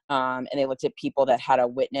 And they looked at people that had a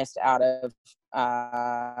witnessed out of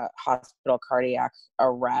hospital cardiac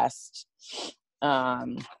arrest.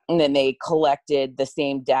 And then they collected the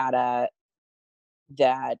same data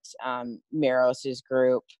that Miros's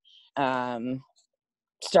group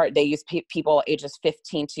they used people ages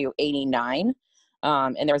 15 to 89.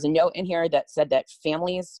 And there was a note in here that said that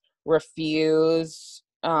families refuse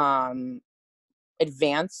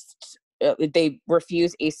they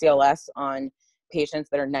refuse ACLS on patients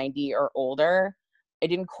that are 90 or older. I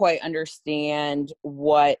didn't quite understand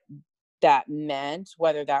what that meant,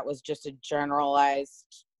 whether that was just a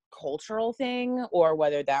generalized cultural thing or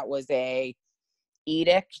whether that was a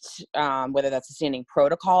edict, whether that's a standing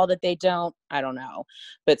protocol that they don't, I don't know.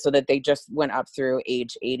 But so that they just went up through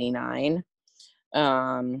age 89.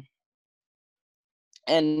 And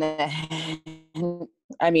then,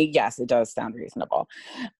 I mean, yes, it does sound reasonable.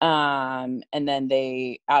 And then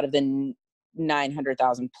they, out of the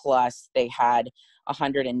 900,000 plus, they had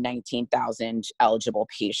 119,000 eligible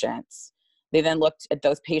patients. They then looked at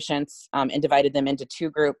those patients and divided them into two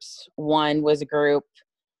groups. One was a group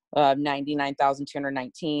of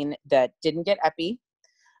 99,219 that didn't get epi.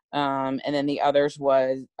 And then the other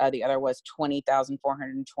was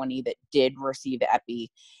 20,420 that did receive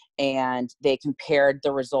epi. And they compared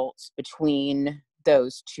the results between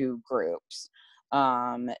those two groups.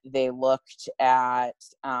 They looked at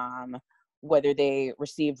whether they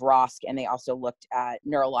received ROSC, and they also looked at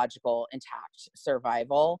neurological intact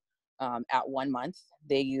survival at 1 month.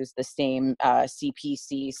 They used the same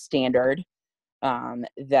CPC standard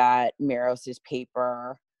that Meros's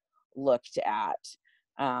paper looked at.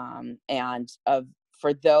 For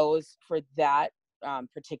that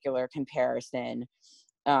particular comparison,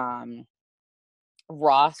 ROSC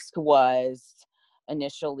was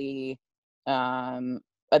initially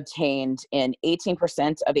obtained in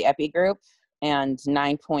 18% of the epi group and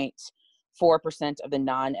 9.4% of the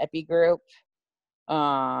non-epi group.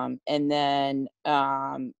 And then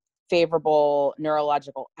favorable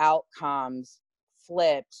neurological outcomes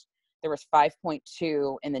flipped. There was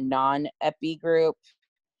 5.2 in the non-epi group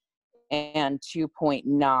and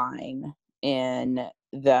 2.9 in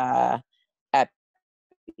the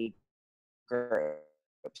epi group.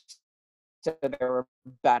 So there were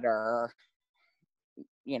better,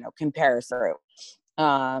 comparison.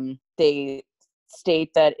 They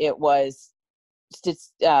state that it was,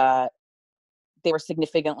 they were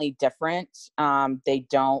significantly different. They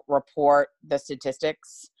don't report the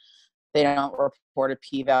statistics. They don't report a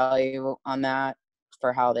p-value on that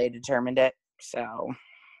for how they determined it. So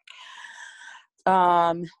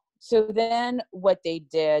then what they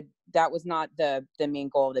did, that was not the main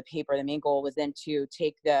goal of the paper. The main goal was then to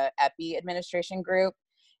take the epi administration group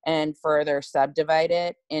and further subdivide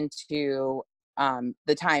it into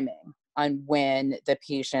the timing on when the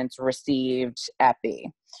patients received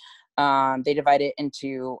epi. They divided it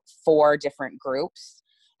into 4 different groups,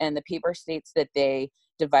 and the paper states that they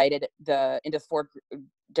divided into 4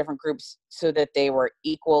 different groups so that they were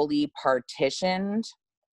equally partitioned.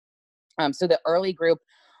 So the early group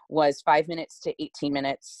was 5 minutes to 18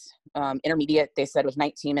 minutes. Intermediate, they said, was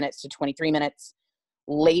 19 minutes to 23 minutes.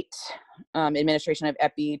 Late administration of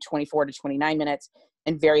epi, 24 to 29 minutes.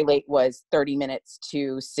 And very late was 30 minutes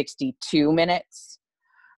to 62 minutes.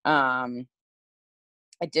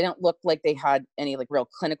 It didn't look like they had any real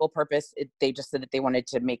clinical purpose. They just said that they wanted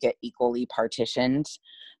to make it equally partitioned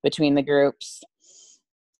between the groups.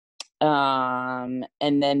 And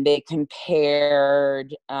then they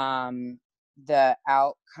compared the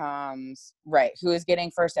outcomes. Right. Who is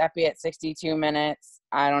getting first epi at 62 minutes?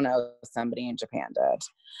 I don't know. Somebody in Japan did.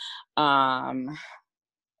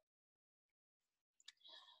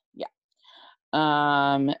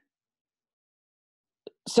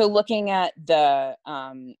 So looking at the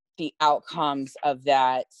outcomes of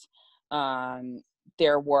that,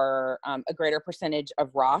 there were a greater percentage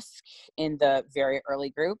of ROSC in the very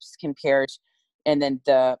early groups and then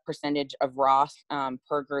the percentage of ROSC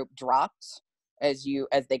per group dropped as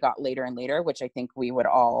they got later and later, which I think we would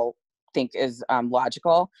all think is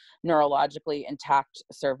logical. Neurologically intact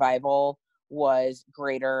survival was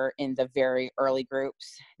greater in the very early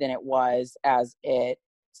groups than it was as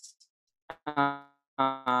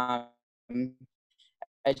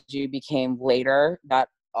you became later. That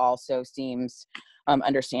also seems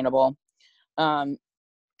understandable.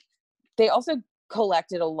 They also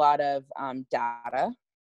collected a lot of data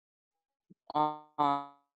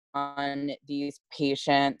on these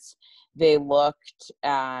patients. They looked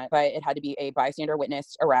at, but it had to be a bystander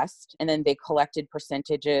witness arrest, and then they collected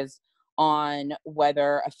percentages on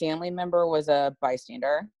whether a family member was a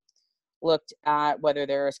bystander, looked at whether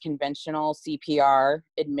there was conventional CPR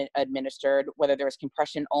administered, whether there was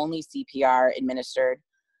compression-only CPR administered,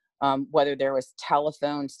 whether there was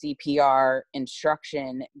telephone CPR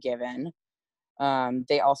instruction given.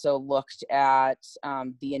 They also looked at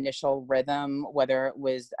the initial rhythm, whether it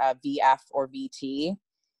was VF or VT.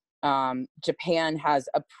 Japan has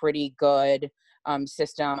a pretty good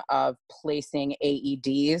system of placing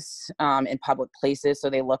AEDs in public places. So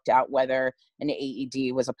they looked at whether an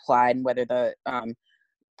AED was applied and whether the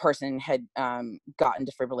person had gotten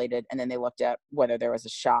defibrillated, and then they looked at whether there was a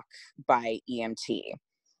shock by EMT.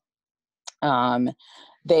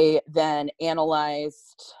 They then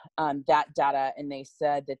analyzed that data, and they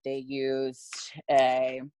said that they used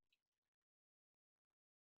a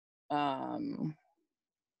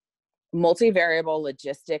multivariable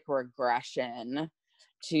logistic regression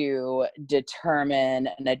to determine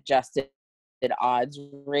an adjusted odds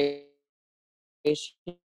ratio.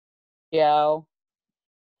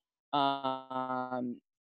 And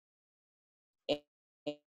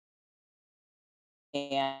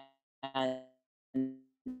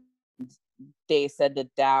they said that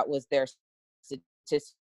that was their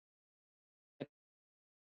statistical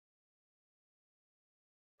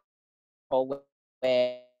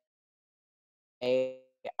way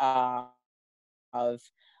of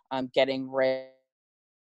getting rid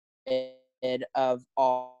of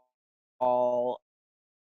all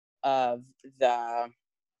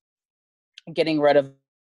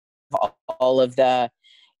of the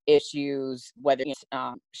issues, whether it's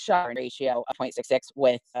shock ratio of 0.66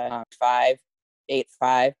 with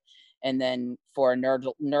 5.85, and then for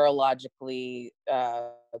neurologically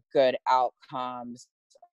good outcomes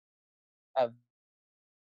of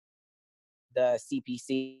the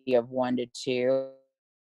CPC of 1 to 2.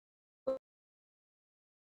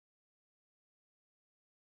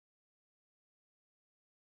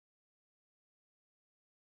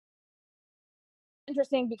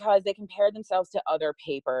 Interesting because they compared themselves to other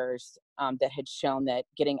papers that had shown that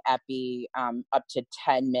getting epi up to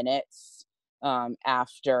 10 minutes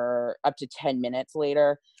after, up to 10 minutes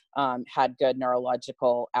later, had good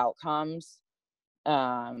neurological outcomes.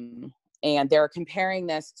 And they're comparing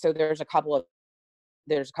this, so there's a couple of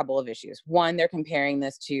issues. One, they're comparing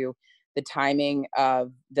this to the timing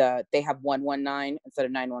of they have 119 instead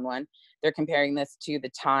of 911. They're comparing this to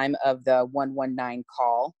the time of the 119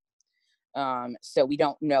 call. So we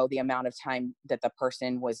don't know the amount of time that the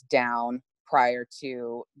person was down prior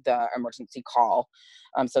to the emergency call.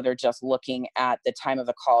 So they're just looking at the time of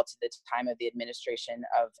the call to the time of the administration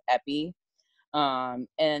of epi.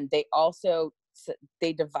 And they also,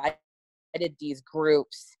 they divided these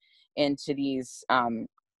groups into these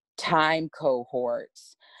time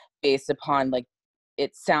cohorts based upon, like,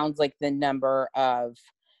 it sounds like the number of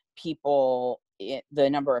people, the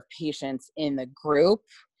number of patients in the group,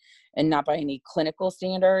 and not by any clinical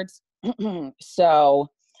standards. So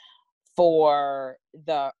for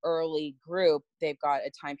the early group, they've got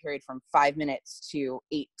a time period from 5 minutes to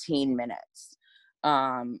 18 minutes.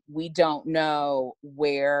 We don't know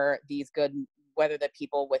whether the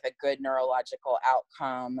people with a good neurological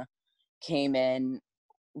outcome came in,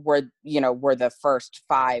 were the first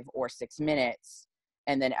 5 or 6 minutes,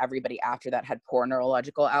 and then everybody after that had poor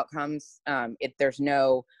neurological outcomes. There's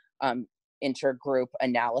no intergroup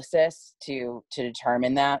analysis to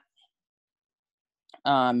determine that.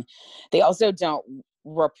 They also don't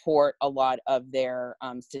report a lot of their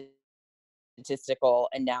statistical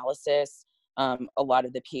analysis. A lot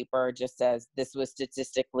of the paper just says this was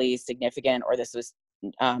statistically significant or this was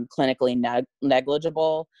clinically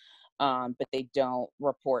negligible, but they don't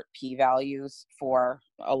report p-values for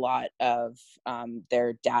a lot of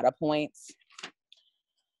their data points.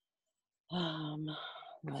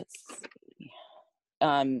 Let's see.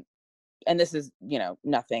 And this is,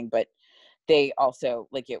 nothing, but they also,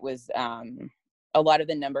 like, it was a lot of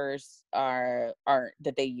the numbers are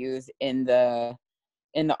that they use in the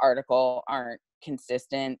article aren't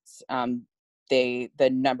consistent. The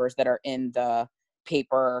numbers that are in the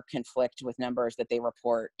paper conflict with numbers that they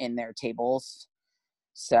report in their tables.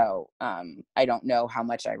 So I don't know how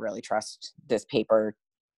much I really trust this paper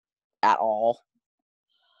at all.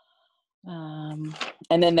 And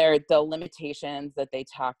then the limitations that they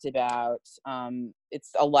talked about,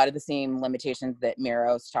 it's a lot of the same limitations that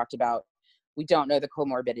Miro's talked about. We don't know the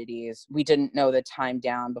comorbidities. We didn't know the time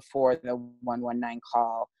down before the 119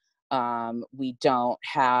 call. We don't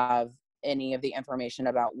have any of the information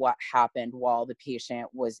about what happened while the patient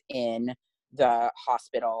was in the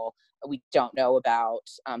hospital. We don't know about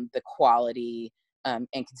the quality and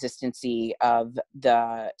consistency of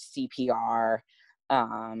the CPR.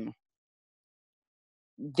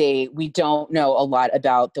 We don't know a lot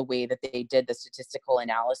about the way that they did the statistical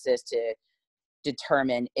analysis to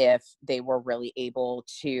determine if they were really able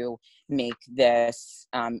to make this,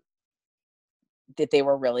 that they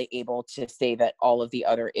were really able to say that all of the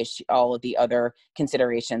other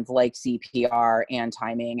considerations like CPR and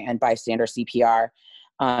timing and bystander CPR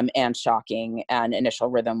and shocking and initial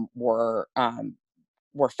rhythm were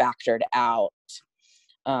factored out.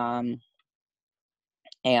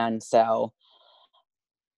 And so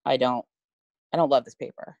I don't love this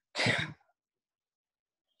paper.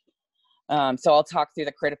 So I'll talk through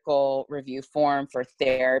the critical review form for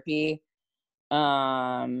therapy.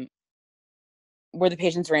 Were the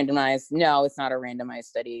patients randomized? No, it's not a randomized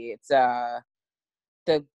study. It's the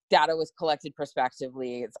data was collected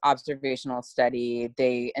prospectively. It's observational study.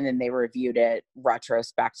 And then they reviewed it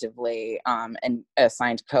retrospectively and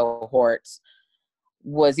assigned cohorts.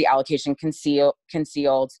 Was the allocation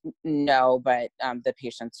concealed? No, but the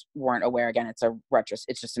patients weren't aware. Again, it's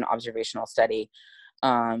just an observational study.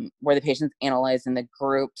 Were the patients analyzed in the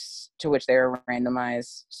groups to which they were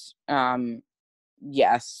randomized?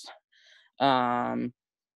 Yes.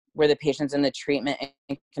 Were the patients in the treatment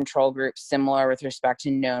and control group similar with respect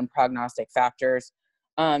to known prognostic factors?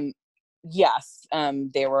 Yes,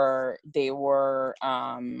 they were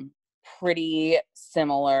pretty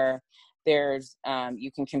similar. There's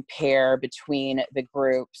you can compare between the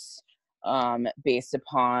groups based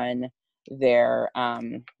upon their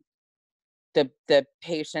the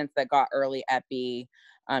patients that got early epi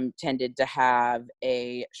tended to have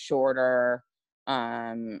a shorter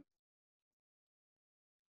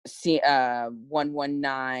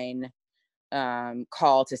 119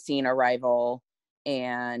 call to scene arrival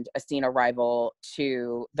and a scene arrival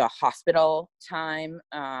to the hospital time,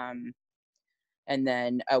 and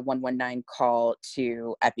then a 119 call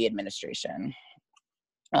to epi administration.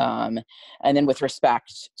 And then with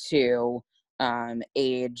respect to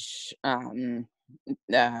age,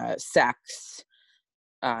 sex,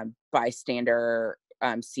 bystander,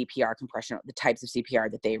 CPR compression, the types of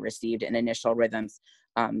CPR that they received and initial rhythms,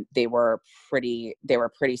 they were pretty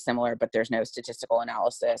similar, but there's no statistical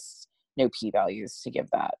analysis, no p-values to give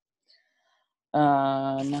that.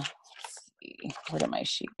 Let's see, where did my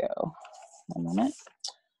sheet go? One moment.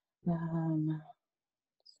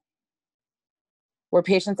 Were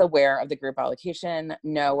patients aware of the group allocation?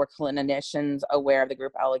 No. Were clinicians aware of the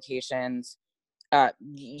group allocations?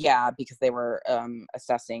 Yeah, because they were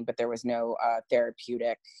assessing, but there was no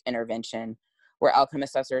therapeutic intervention. Were outcome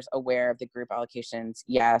assessors aware of the group allocations?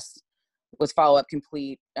 Yes. Was follow-up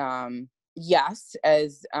complete? Yes,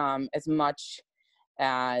 as much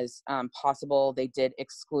as possible. They did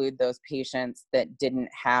exclude those patients that didn't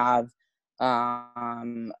have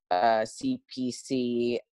a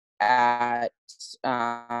CPC at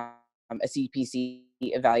a CPC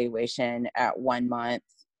evaluation at 1 month.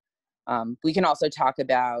 We can also talk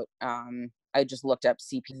about, I just looked up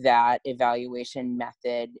that evaluation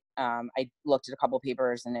method. I looked at a couple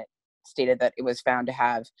papers and it stated that it was found to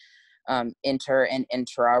have inter and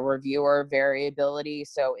intra reviewer variability.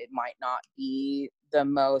 So it might not be the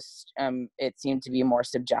most, it seemed to be more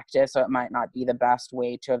subjective. So it might not be the best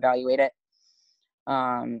way to evaluate it.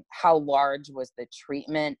 How large was the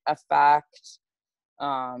treatment effect?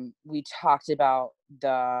 We talked about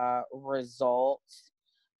the results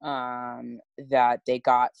that they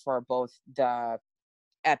got for both the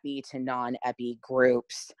epi to non-epi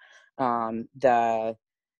groups. The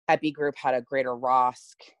epi group had a greater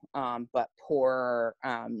ROSC, but poor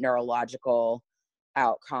neurological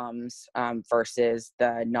outcomes versus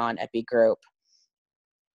the non-epi group.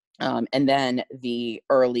 And then the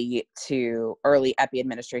early epi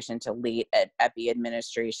administration to late epi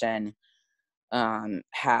administration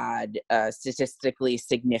had a statistically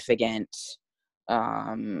significant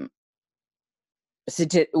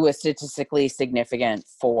was statistically significant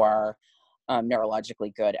for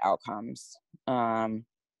neurologically good outcomes. And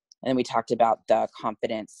we talked about the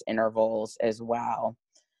confidence intervals as well.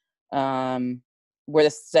 Were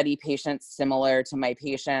the study patients similar to my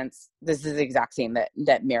patients? This is the exact same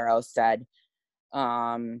that Miro said.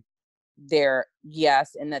 They're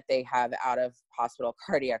yes, in that they have out of hospital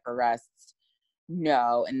cardiac arrests.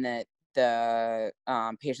 No, in that the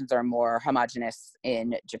patients are more homogeneous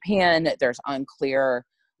in Japan. There's unclear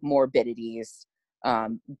morbidities,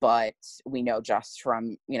 but we know just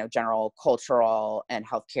from general cultural and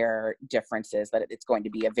healthcare differences that it's going to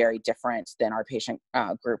be a very different than our patient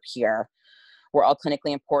group here. Were all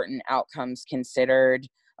clinically important outcomes considered?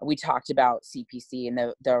 We talked about CPC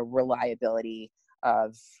and the reliability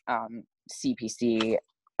of CPC.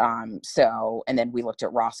 And then we looked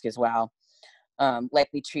at ROSC as well.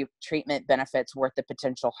 Likely treatment benefits worth the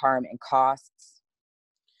potential harm and costs.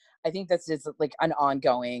 I think this is like an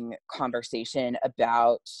ongoing conversation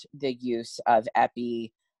about the use of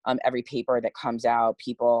epi. Every paper that comes out,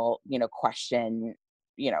 people, question,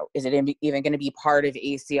 is it even going to be part of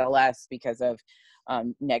ACLS because of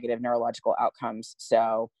negative neurological outcomes?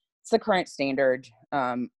 So the current standard.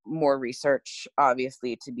 More research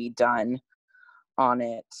obviously to be done on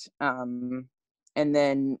it. And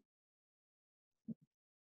then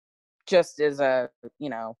just as a,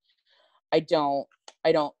 I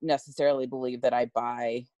don't necessarily believe that I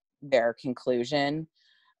buy their conclusion.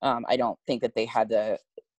 I don't think that they had the,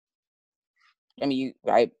 I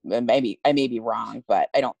may be wrong, but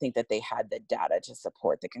I don't think that they had the data to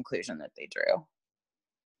support the conclusion that they drew.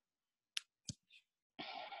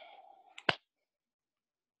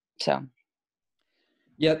 So.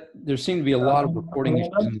 Yet there seemed to be a lot of reporting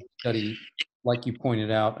issues in the study, like you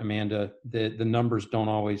pointed out, Amanda. The numbers don't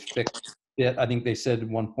always fit. I think they said at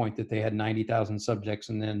one point that they had 90,000 subjects,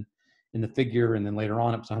 and then in the figure, and then later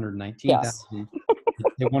on it was 119,000. Yes.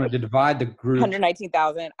 They wanted to divide the groups.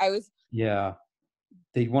 119,000. Yeah.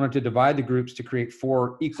 They wanted to divide the groups to create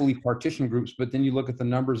 4 equally partitioned groups, but then you look at the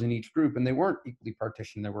numbers in each group, and they weren't equally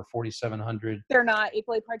partitioned. There were 4,700. They're not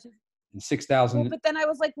equally partitioned. And 6,000. Well, but then I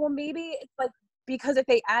was like, well, maybe it's like, because if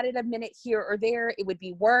they added a minute here or there, it would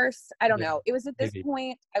be worse. I don't know. It was at this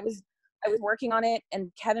point, I was working on it,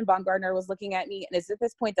 and Kevin Baumgartner was looking at me, and it's at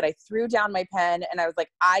this point that I threw down my pen and I was like,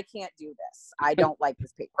 I can't do this. I don't like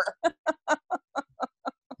this paper.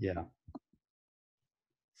 Yeah.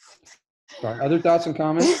 Sorry. Other thoughts and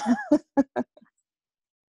comments?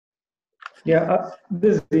 Yeah,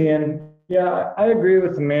 this is Ian. Yeah, I agree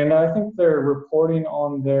with Amanda. I think their reporting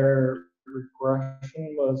on their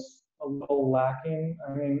regression was a little lacking.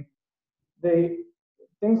 I mean,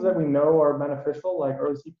 things that we know are beneficial, like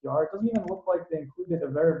early CPR, it doesn't even look like they included a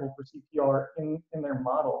variable for CPR in their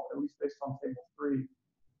model, at least based on table 3.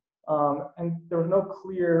 And there was no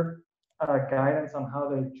clear guidance on how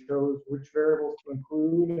they chose which variables to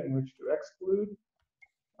include and which to exclude,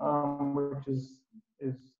 which is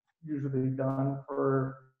usually done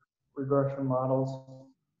for regression models.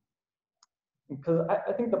 Because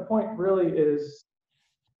I think the point really is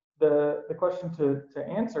the question to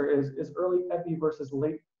answer is early epi versus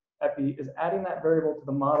late epi, is adding that variable to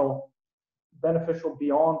the model beneficial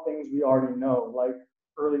beyond things we already know, like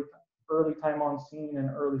early time on scene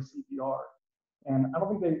and early CPR. And I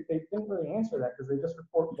don't think they didn't really answer that, because they just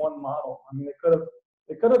report one model. I mean,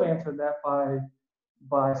 they could have answered that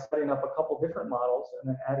by setting up a couple different models and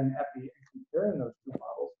then adding epi and comparing those 2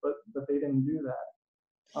 models, but they didn't do that.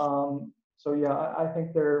 So yeah, I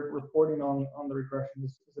think their reporting on the regression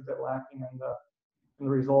is a bit lacking in the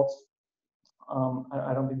results.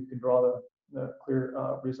 I don't think you can draw the clear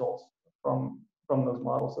results from those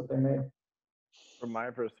models that they made. From my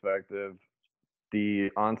perspective, the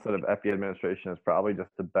onset of epi administration is probably just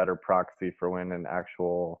a better proxy for when an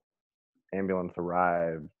actual ambulance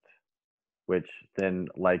arrived, which then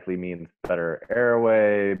likely means better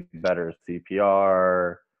airway, better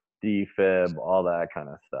CPR, defib, all that kind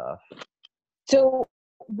of stuff. So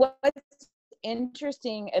what's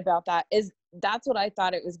interesting about that is that's what I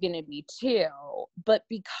thought it was going to be too. But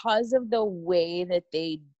because of the way that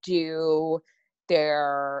they do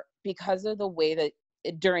because of the way that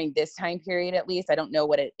during this time period, at least, I don't know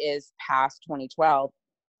what it is past 2012,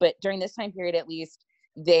 but during this time period, at least,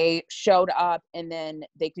 they showed up and then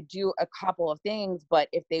they could do a couple of things. But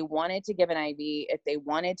if they wanted to give an IV, if they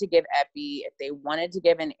wanted to give epi, if they wanted to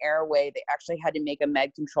give an airway, they actually had to make a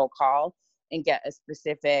med control call and get a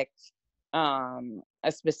specific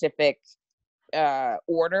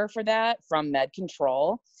order for that from med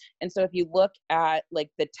control. And so if you look at like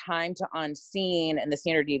the time to on scene and the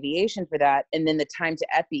standard deviation for that, and then the time to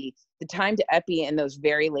epi in those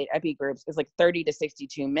very late epi groups is like 30 to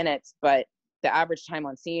 62 minutes, but the average time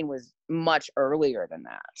on scene was much earlier than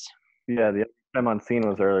that. Yeah, the time on scene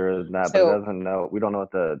was earlier than that, So, but we don't know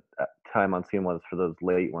what the time on scene was for those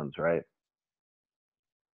late ones, right?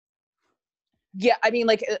 Yeah, I mean,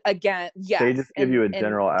 like, again, yes. They just give you a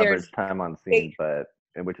general average time on scene,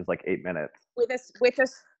 which is like 8 minutes. With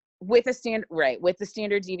the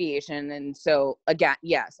standard deviation. And so again,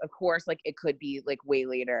 yes, of course, like it could be like way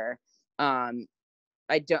later.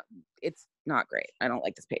 It's not great. I don't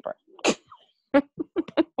like this paper.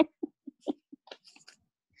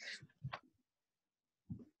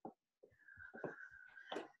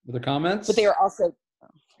 Other comments? But they are also.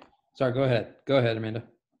 Sorry, go ahead. Go ahead, Amanda.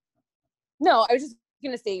 No, I was just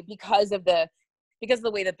going to say because of the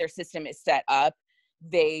way that their system is set up,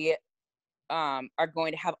 they are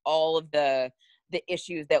going to have all of the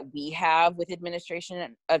issues that we have with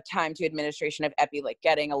administration of time to administration of epi, like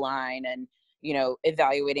getting a line and,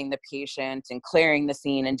 evaluating the patient and clearing the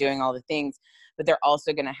scene and doing all the things. But they're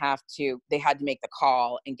also going to they had to make the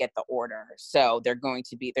call and get the order. So there's going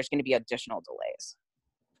to be additional delays.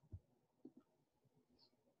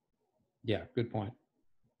 Yeah, good point.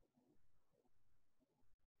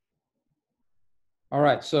 All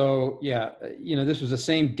right. So yeah, this was the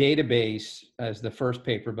same database as the first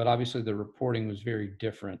paper, but obviously the reporting was very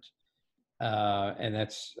different. And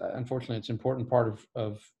that's unfortunately, it's an important part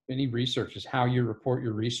of any research is how you report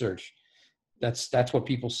your research. That's what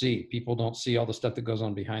people see. People don't see all the stuff that goes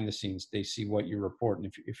on behind the scenes. They see what you report.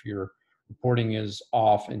 And if your reporting is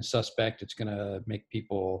off and suspect, it's going to make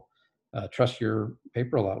people trust your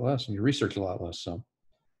paper a lot less and your research a lot less. So.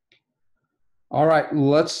 All right,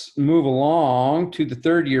 let's move along to the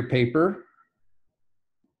third year paper.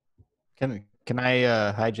 Can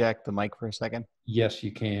I hijack the mic for a second? Yes,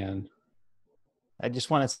 you can. I just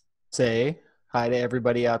want to say hi to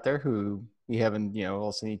everybody out there who we haven't,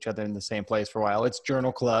 all seen each other in the same place for a while. It's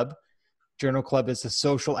Journal Club. Journal Club is the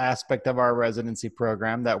social aspect of our residency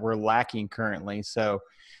program that we're lacking currently. So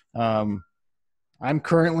I'm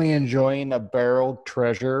currently enjoying a barreled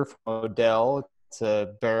treasure from Odell. It's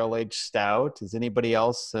a barrel-aged stout. Is anybody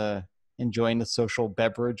else enjoying a social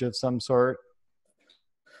beverage of some sort?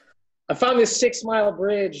 I found this 6 Mile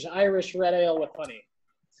Bridge Irish red ale with honey.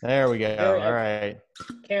 There we go. All right.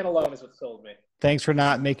 Can alone is what sold me. Thanks for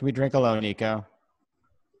not making me drink alone, Nico.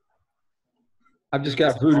 I've just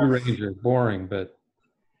got Voodoo Ranger. Boring, but.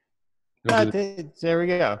 There we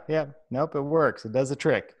go. Yeah. Nope, it works. It does the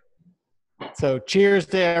trick. So cheers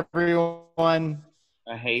to everyone.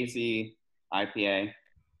 A hazy IPA.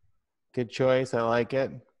 Good choice. I like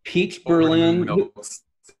it. Peach Berlin. Milk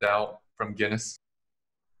stout from Guinness.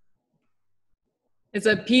 It's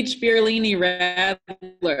a peach Beerlini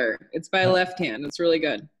Radler. It's by Left Hand. It's really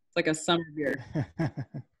good. It's like a summer beer.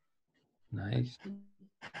 Nice.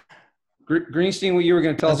 Greenstein, what you were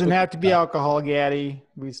going to tell us? Doesn't have to be alcohol, Gaddy.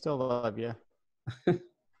 We still love you.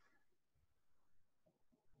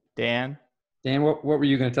 Dan, what were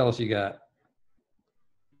you going to tell us you got?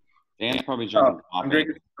 Dan's probably drinking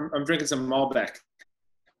coffee. I'm drinking some Malbec,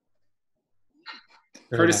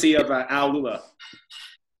 courtesy of Al Lula.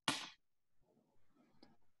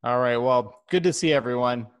 All right. Well, good to see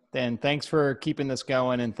everyone. And thanks for keeping this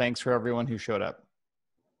going. And thanks for everyone who showed up.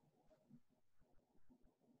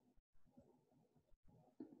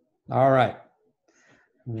 All right.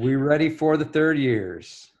 We ready for the third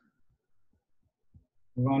years?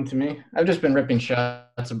 Move on to me. I've just been ripping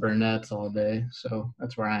shots of Burnett's all day, so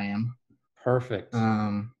that's where I am. Perfect.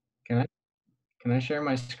 Can I share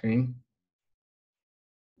my screen?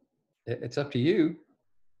 It's up to you.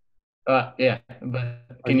 Yeah, but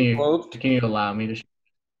can you allow me to?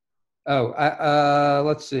 Oh,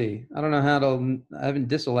 let's see. I don't know how to. I haven't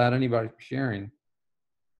disallowed anybody from sharing.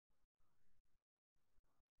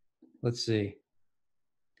 Let's see.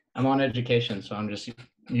 I'm on education, so I'm just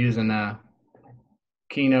using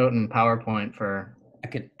Keynote and PowerPoint for. I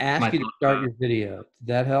can ask you to start your video. Did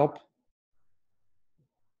that help?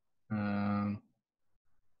 Oh,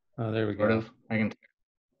 there we go. I can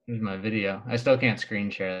use my video. I still can't screen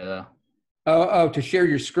share though. Oh, to share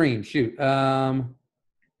your screen. Shoot. I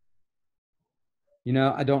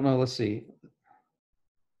don't know. Let's see.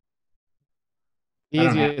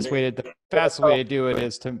 The fastest way to do it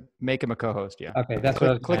is to make him a co-host. Yeah. Okay, that's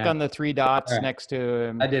click on the three dots next to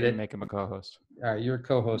him. I did it. And make him a co-host. All right, you're a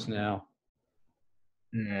co-host now.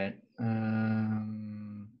 All right.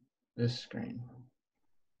 This screen.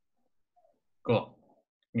 Cool.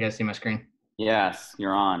 You guys see my screen? Yes,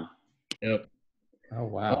 you're on. Yep. Oh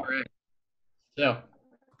wow. All right. So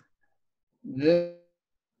this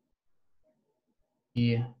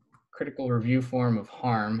the critical review form of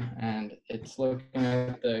harm, and it's looking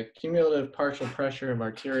at the cumulative partial pressure of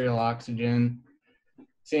arterial oxygen,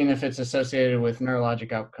 seeing if it's associated with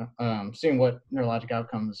neurologic outcome, seeing what neurologic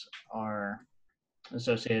outcomes are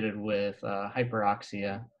associated with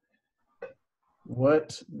hyperoxia.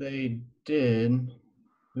 What they did,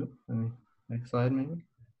 next slide maybe.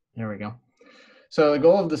 There we go. So the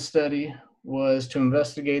goal of the study was to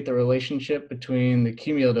investigate the relationship between the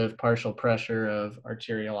cumulative partial pressure of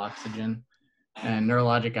arterial oxygen and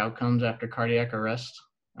neurologic outcomes after cardiac arrest.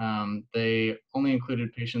 They only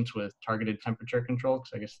included patients with targeted temperature control,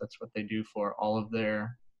 because I guess that's what they do for all of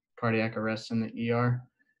their cardiac arrests in the ER.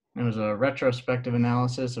 It was a retrospective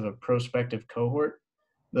analysis of a prospective cohort.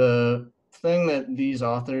 The thing that these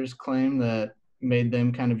authors claim that made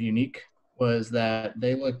them kind of unique was that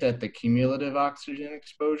they looked at the cumulative oxygen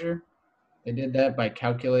exposure. They did that by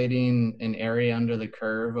calculating an area under the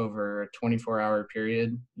curve over a 24-hour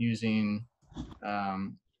period using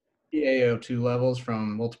PaO2 levels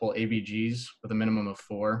from multiple ABGs with a minimum of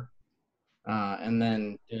 4, and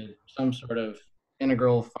then did some sort of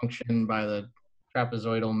integral function by the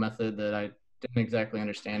trapezoidal method that I didn't exactly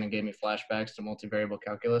understand and gave me flashbacks to multivariable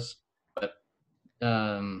calculus. But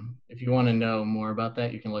if you want to know more about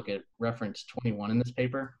that, you can look at reference 21 in this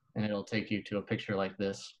paper, and it'll take you to a picture like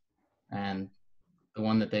this. And the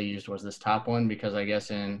one that they used was this top one, because I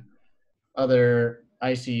guess in other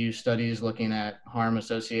ICU studies looking at harm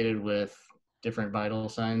associated with different vital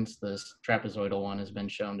signs, this trapezoidal one has been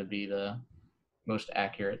shown to be the most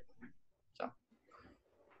accurate. So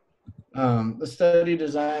the study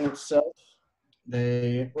design itself,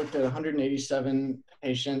 they looked at 187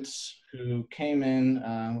 patients who came in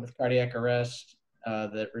with cardiac arrest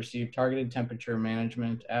that received targeted temperature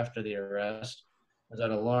management after the arrest. It was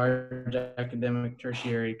at a large academic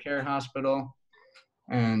tertiary care hospital.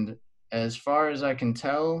 And as far as I can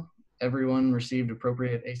tell, everyone received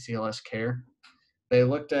appropriate ACLS care. They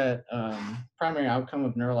looked at primary outcome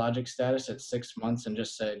of neurologic status at 6 months and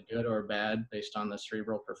just said good or bad based on the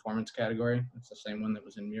cerebral performance category. It's the same one that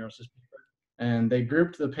was in Muros's paper. And they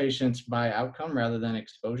grouped the patients by outcome rather than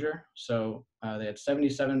exposure. So they had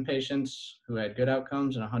 77 patients who had good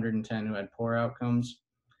outcomes and 110 who had poor outcomes.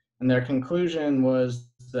 And their conclusion was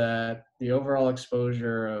that the overall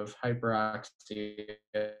exposure of hyperoxia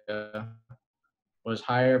was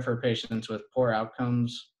higher for patients with poor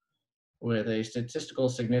outcomes, with a statistical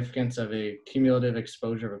significance of a cumulative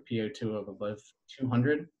exposure of a PO2 of above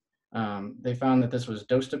 200. They found that this was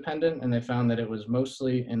dose dependent, and they found that it was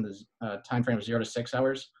mostly in the time frame of 0 to 6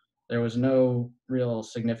 hours. There was no real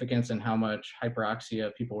significance in how much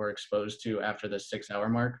hyperoxia people were exposed to after the 6-hour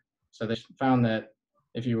mark. So they found that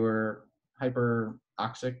if you were hyperoxemic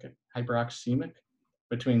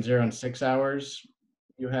between 0 and 6 hours,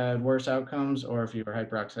 you had worse outcomes, or if you were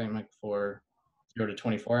hyperoxemic for 0 to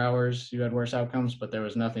 24 hours, you had worse outcomes, but there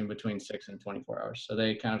was nothing between 6 and 24 hours. So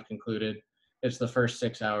they kind of concluded it's the first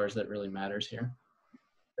 6 hours that really matters here.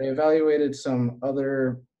 They evaluated some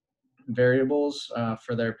other variables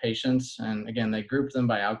for their patients. And again, they grouped them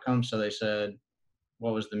by outcome. So they said,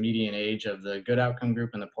 what was the median age of the good outcome group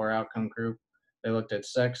and the poor outcome group? They looked at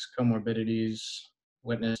sex, comorbidities,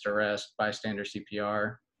 witnessed arrest, bystander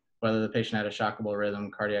CPR, whether the patient had a shockable rhythm,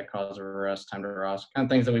 cardiac cause of arrest, time to ROSC, kind of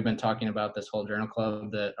things that we've been talking about this whole journal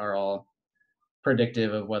club that are all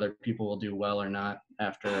predictive of whether people will do well or not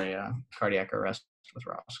after a cardiac arrest with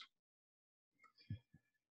ROSC.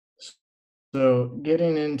 So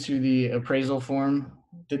getting into the appraisal form,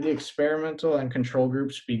 did the experimental and control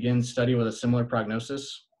groups begin study with a similar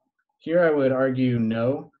prognosis? Here I would argue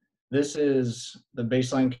no. This is the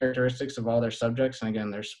baseline characteristics of all their subjects. And again,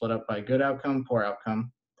 they're split up by good outcome, poor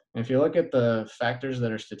outcome. And if you look at the factors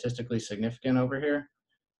that are statistically significant over here,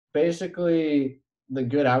 basically the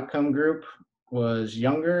good outcome group was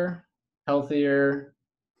younger, healthier,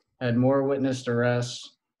 had more witnessed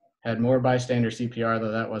arrests, had more bystander CPR,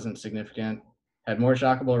 though that wasn't significant, had more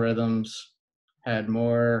shockable rhythms, had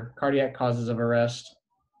more cardiac causes of arrest.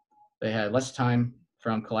 They had less time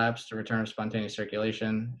from collapse to return of spontaneous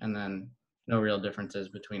circulation, and then no real differences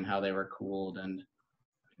between how they were cooled. And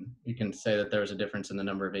you can say that there was a difference in the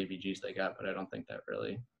number of ABGs they got, but I don't think that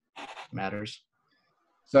really matters.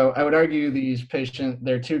 So I would argue these patients,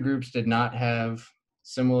 their two groups did not have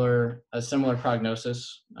a similar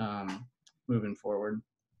prognosis moving forward.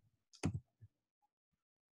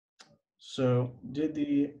 So did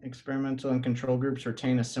the experimental and control groups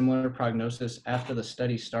retain a similar prognosis after the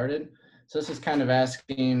study started? So this is kind of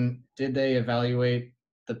asking, did they evaluate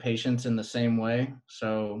the patients in the same way?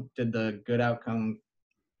 So did they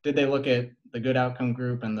look at the good outcome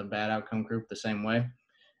group and the bad outcome group the same way?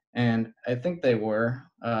 And I think they were.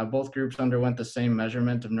 Both groups underwent the same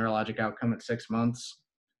measurement of neurologic outcome at 6 months.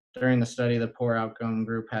 During the study, the poor outcome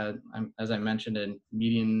group had, as I mentioned, a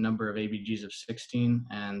median number of ABGs of 16,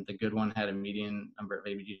 and the good one had a median number of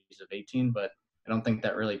ABGs of 18, but I don't think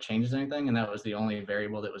that really changes anything, and that was the only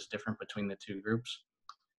variable that was different between the two groups.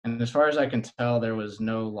 And as far as I can tell, there was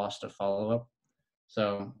no loss to follow-up.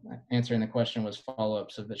 So answering the question, was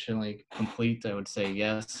follow-up sufficiently complete, I would say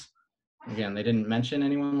yes. Again, they didn't mention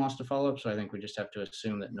anyone lost to follow-up, so I think we just have to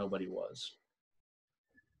assume that nobody was.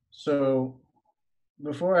 So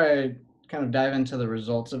before I kind of dive into the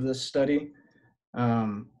results of this study,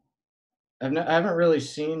 I haven't really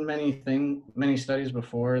seen many studies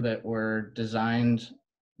before that were designed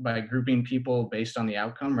by grouping people based on the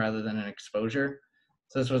outcome rather than an exposure.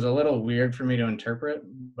 So this was a little weird for me to interpret,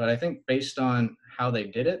 but I think based on how they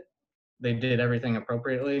did it, they did everything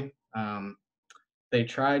appropriately. They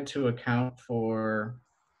tried to account for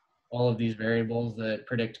all of these variables that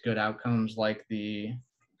predict good outcomes, like the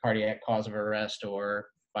cardiac cause of arrest or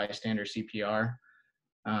bystander CPR,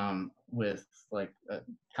 with like a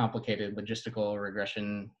complicated logistical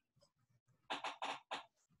regression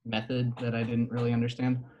method that I didn't really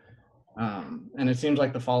understand. And it seems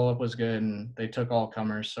like the follow-up was good and they took all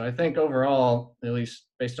comers. So I think overall, at least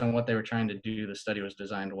based on what they were trying to do, the study was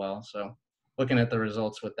designed well. So looking at the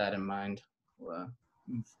results with that in mind, we'll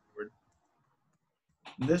move forward.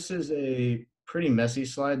 This is a pretty messy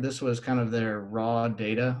slide. This was kind of their raw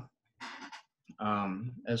data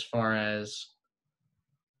as far as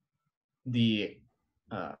the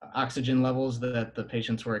oxygen levels that the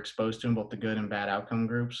patients were exposed to in both the good and bad outcome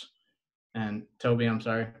groups. And Toby, I'm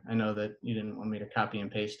sorry, I know that you didn't want me to copy and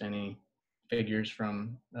paste any figures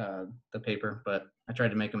from the paper, but I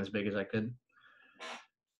tried to make them as big as I could.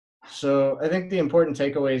 So I think the important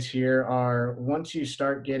takeaways here are once you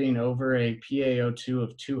start getting over a PaO2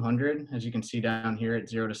 of 200, as you can see down here at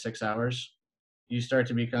 0 to 6 hours, you start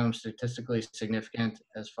to become statistically significant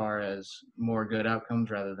as far as more good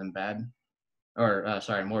outcomes rather than bad, or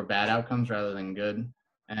more bad outcomes rather than good.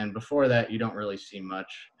 And before that, you don't really see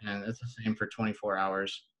much. And it's the same for 24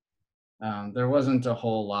 hours. There wasn't a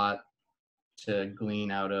whole lot to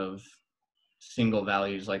glean out of single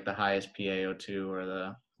values like the highest PaO2 or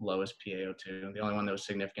the lowest PaO2. The only one that was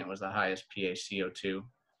significant was the highest PaCO2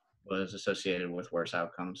 was associated with worse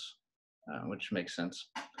outcomes, which makes sense.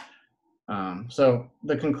 So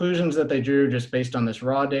the conclusions that they drew just based on this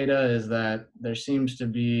raw data is that there seems to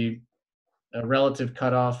be a relative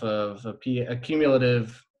cutoff of a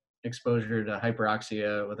cumulative exposure to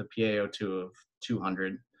hyperoxia with a PaO2 of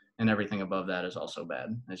 200, and everything above that is also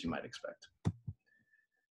bad, as you might expect.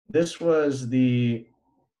 This was the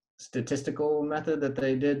statistical method that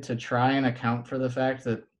they did to try and account for the fact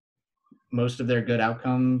that most of their good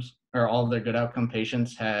outcomes, or all of their good outcome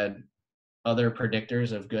patients, had other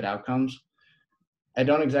predictors of good outcomes. I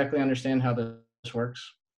don't exactly understand how this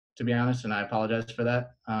works, to be honest, and I apologize for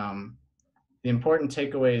that. The important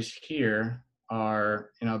takeaways here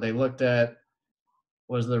are, they looked at,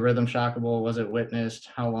 was the rhythm shockable? Was it witnessed?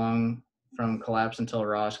 How long from collapse until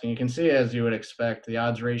ROSC? And you can see, as you would expect, the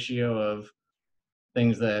odds ratio of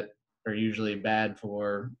things that are usually bad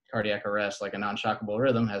for cardiac arrest, like a non-shockable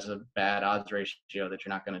rhythm, has a bad odds ratio that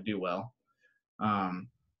you're not going to do well.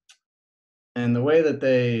 And the way that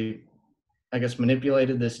they, I guess,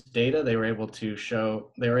 manipulated this data, they were able to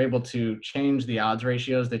change the odds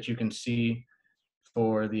ratios that you can see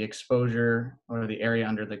for the exposure or the area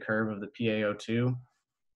under the curve of the PaO2.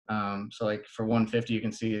 So like for 150, you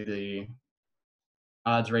can see the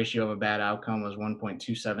odds ratio of a bad outcome was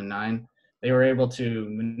 1.279. They were able to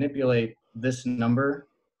manipulate this number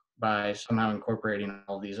by somehow incorporating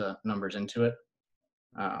all these numbers into it.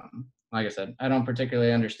 Like I said, I don't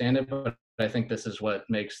particularly understand it, but I think this is what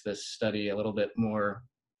makes this study a little bit more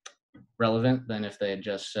relevant than if they had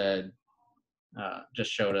just said, just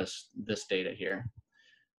showed us this data here.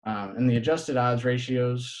 And the adjusted odds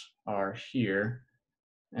ratios are here.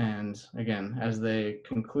 And again, as they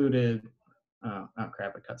concluded, oh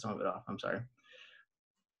crap, I cut some of it off, I'm sorry.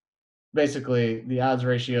 Basically, the odds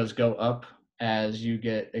ratios go up as you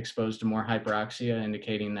get exposed to more hyperoxia,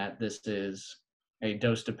 indicating that this is a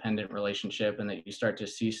dose-dependent relationship and that you start to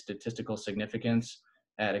see statistical significance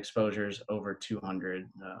at exposures over 200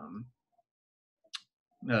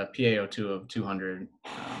 PaO2 of 200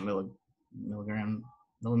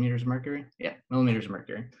 millimeters of mercury. Yeah, millimeters of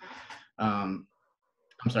mercury. I'm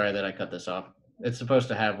sorry that I cut this off. It's supposed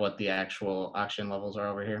to have what the actual oxygen levels are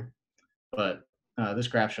over here, but this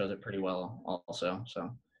graph shows it pretty well also.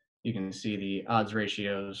 So you can see the odds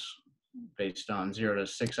ratios based on 0 to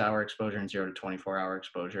 6 hour exposure and 0 to 24 hour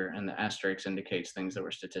exposure, and the asterisk indicates things that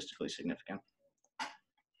were statistically significant.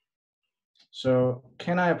 So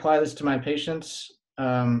can I apply this to my patients?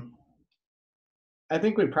 I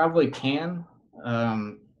think we probably can.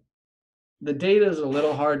 The data is a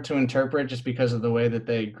little hard to interpret just because of the way that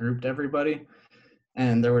they grouped everybody.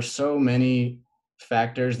 And there were so many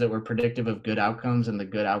factors that were predictive of good outcomes in the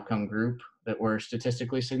good outcome group that were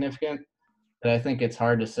statistically significant that I think it's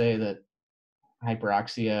hard to say that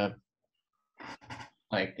hyperoxia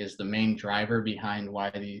is the main driver behind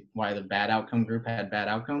why the bad outcome group had bad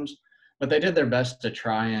outcomes. But they did their best to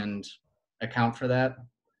try and account for that.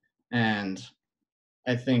 And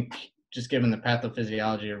I think just given the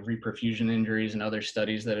pathophysiology of reperfusion injuries and other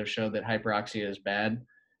studies that have showed that hyperoxia is bad,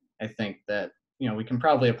 I think that we can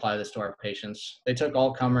probably apply this to our patients. They took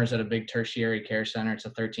all comers at a big tertiary care center. It's a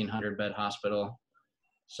 1,300 bed hospital.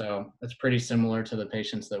 So it's pretty similar to the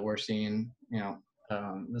patients that we're seeing.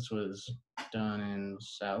 This was done in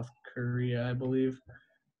South Korea, I believe,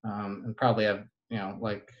 and probably have,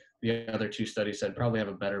 like the other two studies said, probably have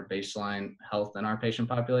a better baseline health than our patient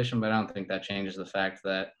population, but I don't think that changes the fact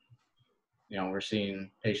that, we're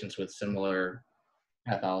seeing patients with similar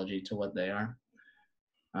pathology to what they are.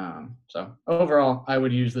 So overall, I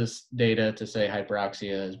would use this data to say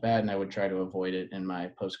hyperoxia is bad, and I would try to avoid it in my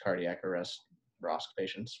post-cardiac arrest ROSC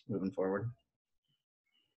patients moving forward.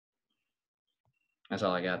 That's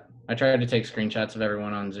all I got. I tried to take screenshots of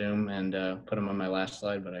everyone on Zoom and put them on my last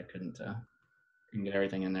slide, but I couldn't get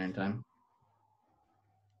everything in there in time.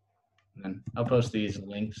 And then I'll post these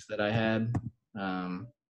links that I had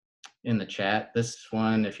in the chat. This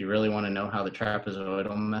one, if you really want to know how the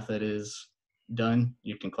trapezoidal method is done,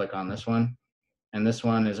 you can click on this one. And this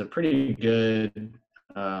one is a pretty good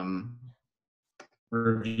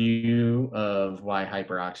review of why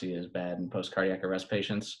hyperoxia is bad in post-cardiac arrest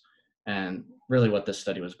patients, and really what this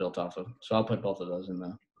study was built off of. So I'll put both of those in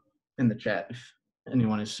the chat if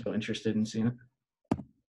anyone is so interested in seeing it.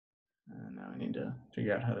 Now I need to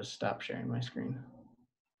figure out how to stop sharing my screen.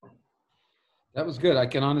 That was good. I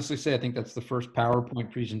can honestly say I think that's the first PowerPoint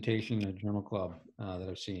presentation at Journal Club that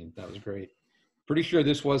I've seen. That was great. Pretty sure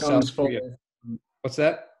this was South Korea. What's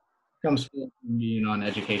that? Comes from being on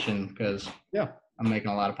education because yeah, I'm making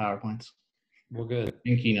a lot of PowerPoints. Well, good.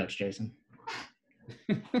 And keynotes, Jason.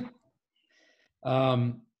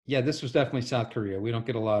 Yeah, this was definitely South Korea. We don't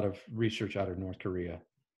get a lot of research out of North Korea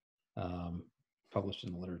published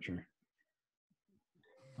in the literature.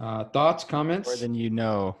 Thoughts, comments? More than you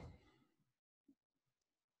know.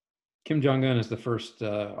 Kim Jong-un is the first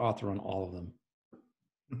author on all of them.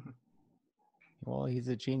 Well, he's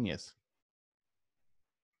a genius.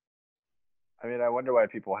 I mean, I wonder why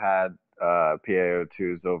people had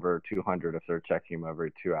PaO2s over 200 if they're checking them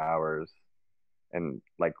every 2 hours. And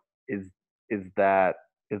like, is the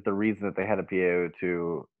reason that they had a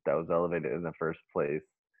PaO2 that was elevated in the first place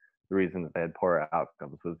the reason that they had poor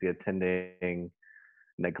outcomes? Was the attending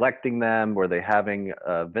neglecting them? Were they having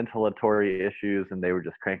ventilatory issues and they were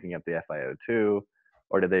just cranking up the FiO2?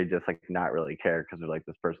 Or did they just like not really care because they're like,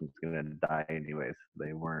 this person's gonna die anyways? So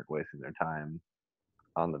they weren't wasting their time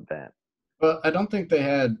on the vent. Well, I don't think they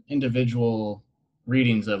had individual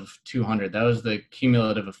readings of 200. That was the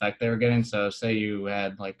cumulative effect they were getting. So say you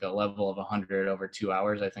had like a level of 100 over 2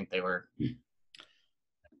 hours, I think they were,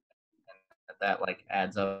 that like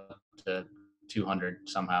adds up to 200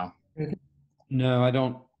 somehow. No, I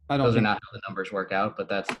don't Those are think not how the numbers work out, but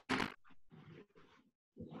that's.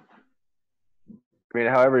 I mean,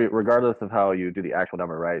 however, regardless of how you do the actual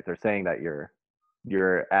number, right? They're saying that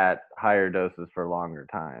you're at higher doses for longer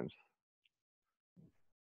times.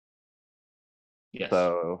 Yes.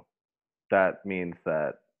 So that means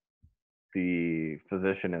that the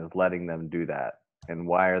physician is letting them do that. And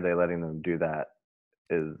why are they letting them do that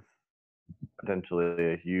is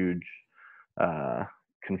potentially a huge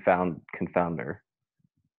confounder.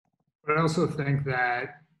 But I also think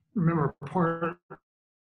that, remember, part of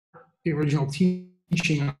the original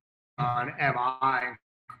teaching on MI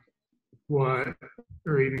or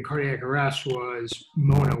even cardiac arrest was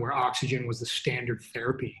MONA, where oxygen was the standard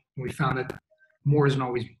therapy. And we found that more isn't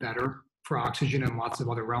always better for oxygen in lots of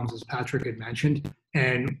other realms, as Patrick had mentioned.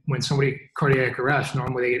 And when somebody cardiac arrest,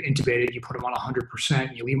 normally they get intubated, you put them on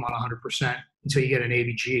 100%, you leave them on 100% until you get an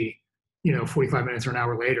ABG, 45 minutes or an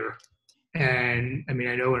hour later. And I mean,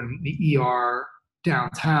 I know in the ER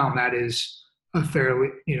downtown, that is a fairly,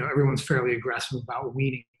 everyone's fairly aggressive about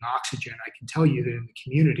weaning oxygen. I can tell you that in the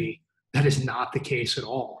community, that is not the case at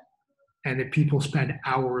all. And that people spend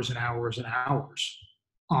hours and hours and hours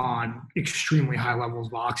on extremely high levels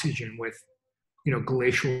of oxygen with,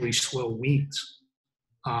 glacially slow weans.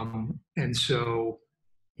 And so,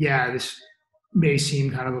 yeah, this may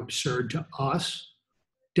seem kind of absurd to us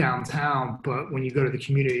downtown, but when you go to the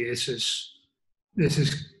community,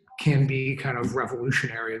 this can be kind of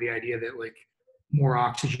revolutionary. The idea that like more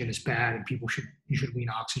oxygen is bad and you should wean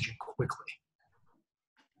oxygen quickly.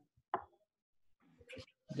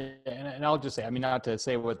 Yeah, and I'll just say, I mean, not to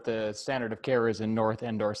say what the standard of care is in North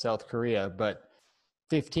and/or South Korea, but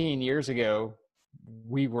 15 years ago,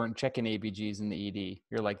 we weren't checking ABGs in the ED.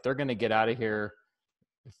 You're like, they're going to get out of here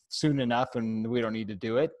soon enough and we don't need to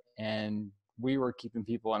do it. And we were keeping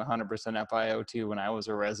people on 100% FiO2 when I was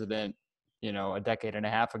a resident, a decade and a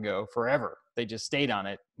half ago, forever. They just stayed on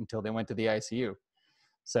it until they went to the ICU.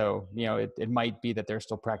 So, it might be that they're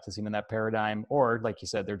still practicing in that paradigm, or like you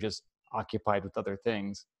said, they're just occupied with other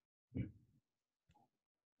things.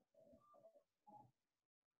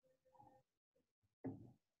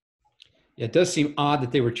 Yeah, it does seem odd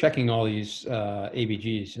that they were checking all these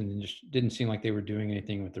ABGs and just didn't seem like they were doing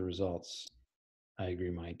anything with the results. I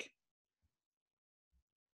agree, Mike.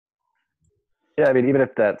 Yeah, I mean, even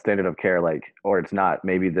if that standard of care, or it's not,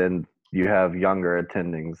 maybe then you have younger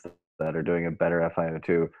attendings that are doing a better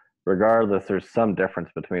FiO2. Regardless, there's some difference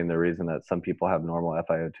between the reason that some people have normal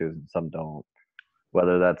FiO2s and some don't.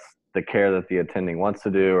 whether that's the care that the attending wants to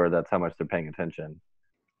do or that's how much they're paying attention.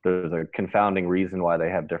 There's a confounding reason why they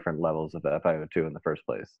have different levels of FiO2 in the first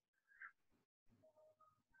place.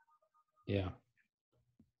 Yeah.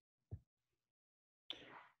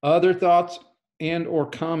 Other thoughts and or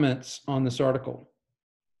comments on this article?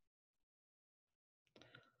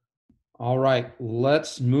 All right,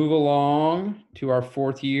 let's move along to our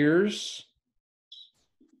fourth years.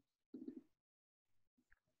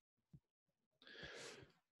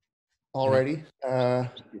 Alrighty.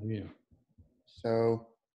 Yeah. So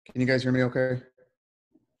can you guys hear me okay?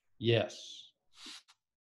 Yes.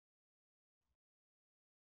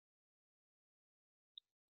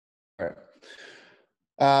 All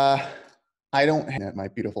right. I don't have my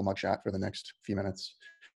beautiful mugshot for the next few minutes.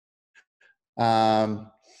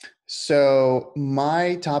 So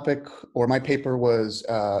my topic or my paper was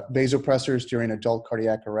vasopressors during adult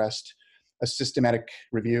cardiac arrest, a systematic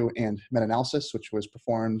review and meta-analysis, which was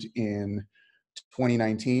performed in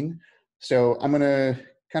 2019. So I'm going to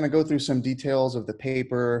kind of go through some details of the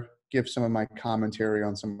paper, give some of my commentary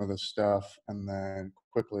on some of the stuff, and then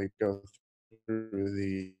quickly go through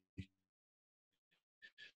the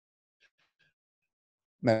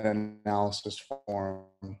meta-analysis form.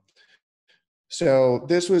 So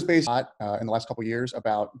this was based in the last couple of years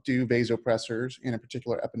about do vasopressors, and in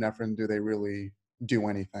particular epinephrine, do they really do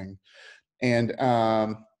anything? And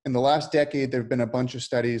in the last decade, there have been a bunch of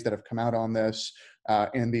studies that have come out on this,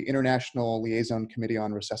 and the International Liaison Committee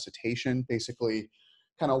on Resuscitation basically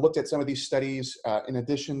kind of looked at some of these studies in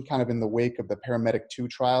addition, kind of in the wake of the Paramedic 2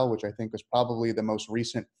 trial, which I think was probably the most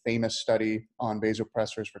recent famous study on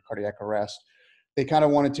vasopressors for cardiac arrest. They kind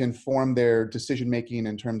of wanted to inform their decision-making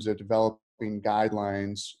in terms of developing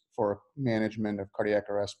guidelines for management of cardiac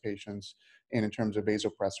arrest patients and in terms of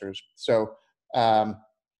vasopressors. So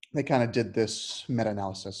they kind of did this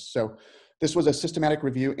meta-analysis. So this was a systematic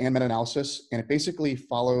review and meta-analysis, and it basically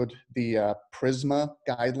followed the PRISMA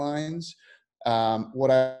guidelines.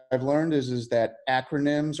 What I've learned is that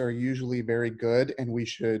acronyms are usually very good, and we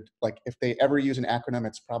should, like, if they ever use an acronym,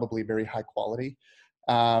 it's probably very high quality.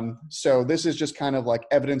 So this is just kind of like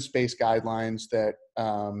evidence-based guidelines that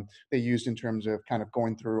they used in terms of kind of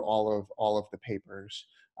going through all of the papers,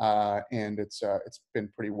 and it's been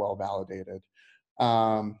pretty well validated.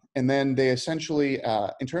 And then they essentially,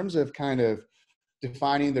 in terms of kind of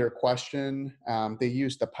defining their question, they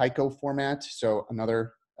used the PICO format, so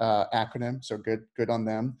another acronym, so good on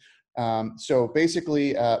them. So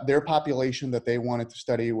basically, their population that they wanted to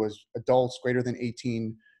study was adults greater than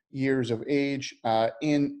 18 years of age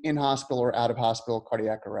in hospital or out of hospital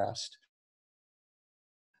cardiac arrest.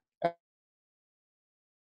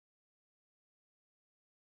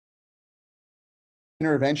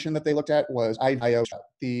 Intervention that they looked at was IO.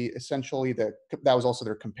 Essentially that was also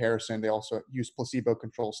their comparison. They also used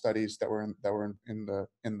placebo-controlled studies that were in the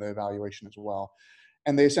evaluation as well,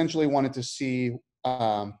 and they essentially wanted to see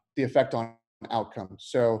the effect on outcomes.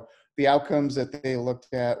 So the outcomes that they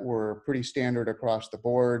looked at were pretty standard across the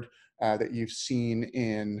board that you've seen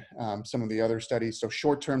in some of the other studies. So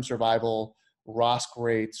short-term survival, ROSC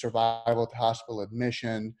rate, survival to hospital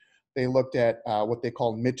admission. They looked at what they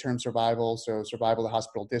call midterm survival, so survival to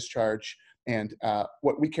hospital discharge. And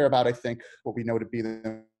what we care about, I think, what we know to be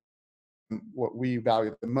what we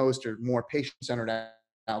value the most are more patient-centered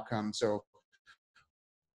outcomes. So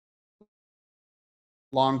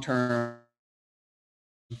long-term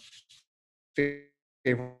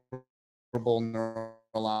favorable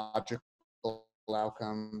neurological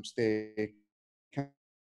outcomes. They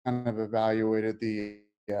kind of evaluated the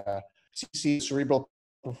CC, cerebral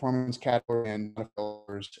performance category, and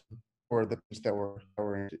or the things that were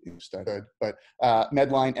studied. But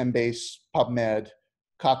Medline, Embase, PubMed,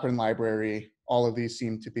 Cochrane Library, all of these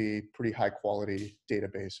seem to be pretty high quality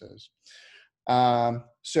databases.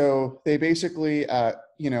 So they basically, had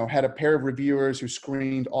a pair of reviewers who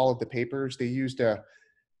screened all of the papers. They used a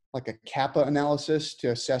kappa analysis to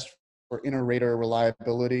assess for inter-rater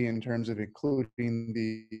reliability in terms of including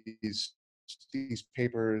these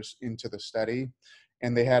papers into the study.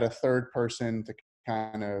 And they had a third person to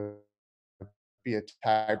kind of be a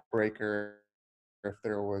tiebreaker if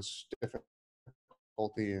there was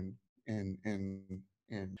difficulty in.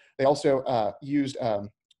 They also used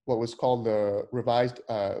what was called the revised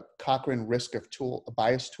Cochrane risk of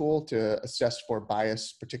bias tool to assess for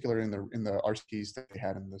bias, particularly in the RCTs that they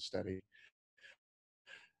had in the study.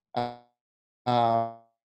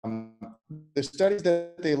 The studies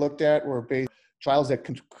that they looked at were based trials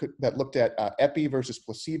that looked at epi versus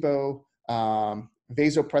placebo,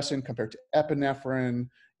 vasopressin compared to epinephrine,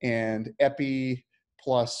 and epi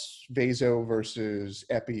plus vaso versus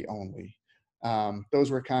epi only.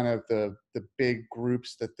 Those were kind of the big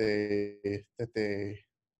groups that they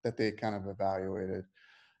kind of evaluated.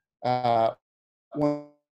 When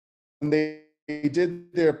they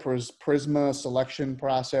did their Prisma selection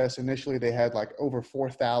process, initially they had like over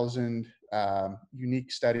 4,000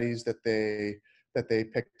 unique studies that they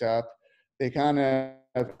picked up. They kind of,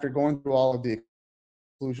 after going through all of the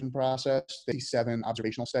exclusion process, they 7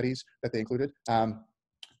 observational studies that they included. I'm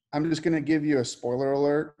just going to give you a spoiler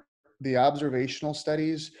alert. The observational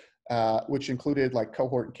studies, which included like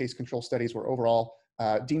cohort and case control studies, were overall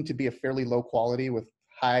deemed to be a fairly low quality with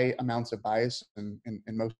high amounts of bias in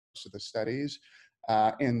most of the studies.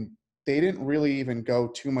 And they didn't really even go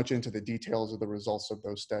too much into the details of the results of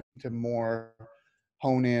those studies, to more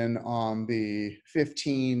hone in on the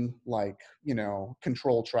 15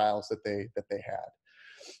 control trials that they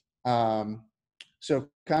had. So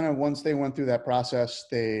kind of once they went through that process,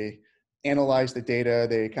 they analyzed the data,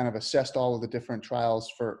 they kind of assessed all of the different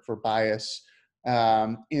trials for bias.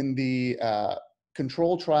 In the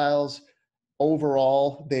control trials,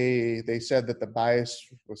 overall, they said that the bias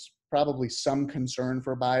was probably some concern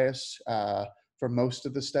for bias for most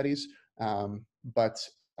of the studies, but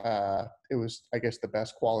it was, I guess, the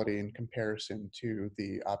best quality in comparison to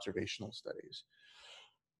the observational studies.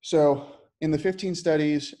 So in the 15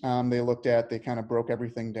 studies they kind of broke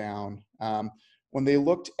everything down. When they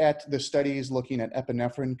looked at the studies looking at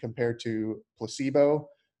epinephrine compared to placebo,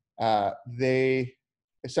 they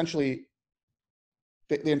essentially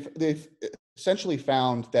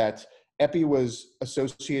found that epi was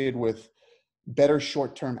associated with better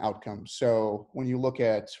short-term outcomes. So when you look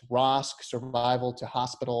at ROSC, survival to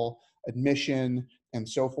hospital, admission, and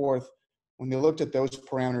so forth, when they looked at those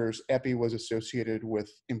parameters, epi was associated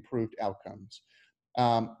with improved outcomes.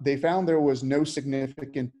 They found there was no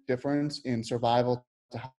significant difference in survival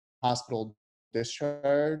to hospital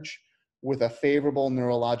discharge with a favorable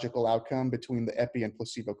neurological outcome between the epi and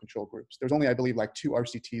placebo control groups. There's only, I believe, like 2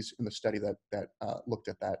 RCTs in the study that looked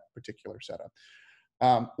at that particular setup.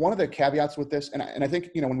 One of the caveats with this, and I think,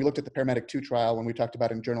 when we looked at the Paramedic 2 trial, when we talked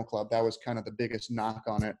about in Journal Club, that was kind of the biggest knock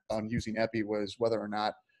on it, on using epi, was whether or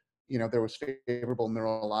not, there was favorable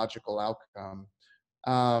neurological outcome.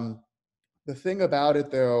 The thing about it,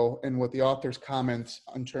 though, and what the authors comment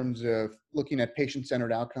in terms of looking at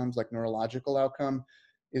patient-centered outcomes like neurological outcome,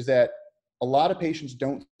 is that a lot of patients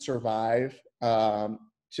don't survive to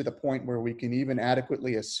the point where we can even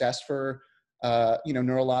adequately assess for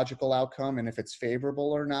neurological outcome and if it's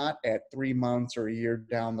favorable or not at 3 months or a year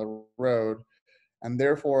down the road. And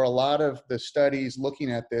therefore, a lot of the studies looking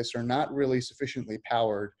at this are not really sufficiently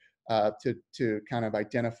powered to kind of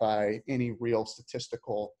identify any real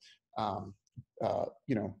statistical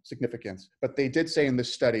significance. But they did say in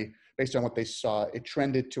this study, based on what they saw, it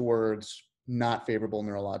trended towards not favorable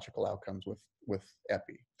neurological outcomes with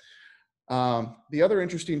epi. The other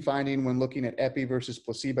interesting finding when looking at epi versus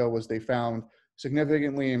placebo was they found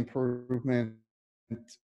significantly improvement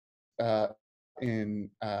in,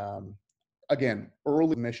 again,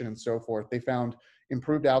 early admission and so forth. They found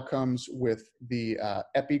improved outcomes with the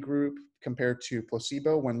epi group compared to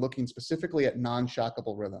placebo when looking specifically at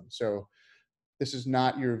non-shockable rhythms. So this is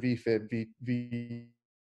not your VFib,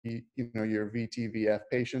 your VT-VF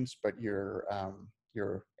patients, but your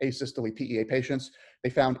asystole PEA patients. They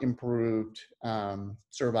found improved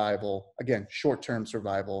survival, again, short-term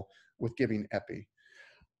survival with giving epi.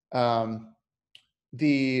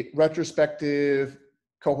 The retrospective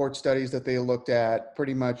cohort studies that they looked at,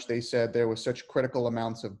 pretty much they said there was such critical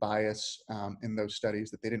amounts of bias in those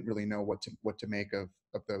studies that they didn't really know what to make of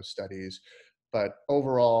those studies. But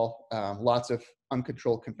overall, lots of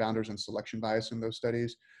uncontrolled confounders and selection bias in those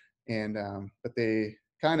studies. And but they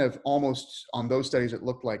kind of almost, on those studies, it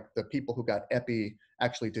looked like the people who got epi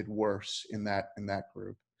actually did worse in that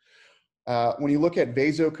group. When you look at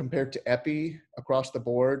vaso compared to epi across the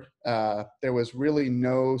board, there was really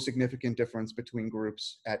no significant difference between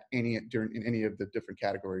groups in any of the different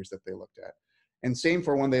categories that they looked at. And same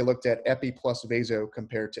for when they looked at epi plus vaso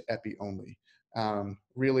compared to epi only.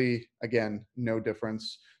 Really, again, no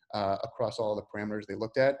difference across all the parameters they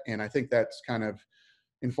looked at. And I think that's kind of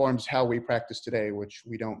informs how we practice today, which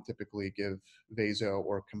we don't typically give vaso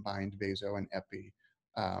or combined vaso and epi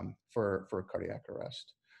for cardiac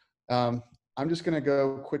arrest. I'm just going to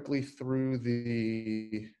go quickly through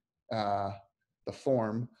the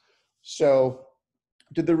form. So,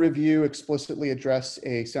 did the review explicitly address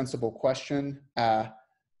a sensible question? I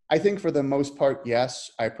think for the most part,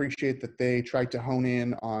 yes. I appreciate that they tried to hone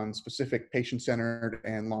in on specific patient-centered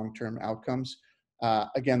and long-term outcomes.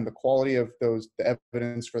 Again, the quality of the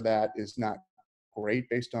evidence for that is not great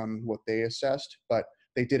based on what they assessed, but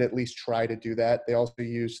they did at least try to do that. They also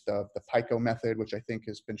used the PICO method, which I think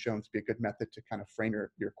has been shown to be a good method to kind of frame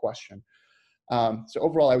your question. So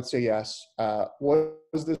overall, I would say yes.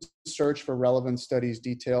 Was the search for relevant studies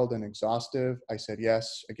detailed and exhaustive? I said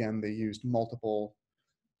yes. Again, they used multiple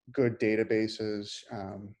good databases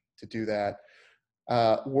to do that.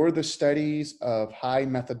 Were the studies of high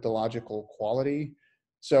methodological quality?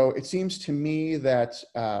 So it seems to me that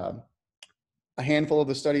a handful of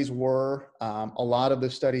the studies were, a lot of the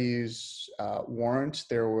studies weren't.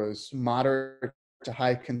 There was moderate to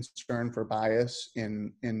high concern for bias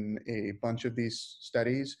in a bunch of these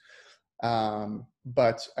studies.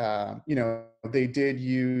 But you know, they did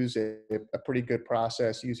use a pretty good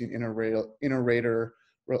process using inter-rater,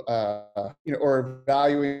 you know, or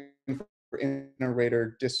evaluating for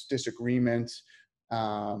inter-rater disagreement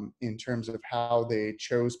in terms of how they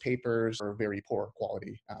chose papers are very poor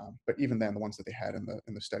quality. But even then, the ones that they had in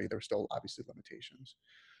the study, there were still obviously limitations.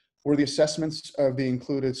 Were the assessments of the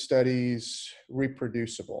included studies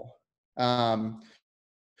reproducible?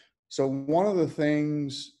 So one of the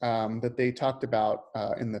things that they talked about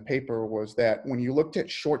in the paper was that when you looked at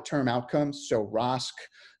short-term outcomes, so ROSC,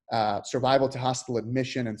 survival to hospital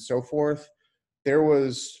admission and so forth, there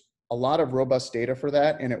was a lot of robust data for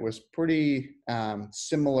that, and it was pretty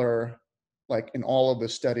similar like in all of the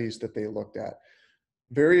studies that they looked at.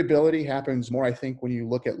 Variability happens more, I think, when you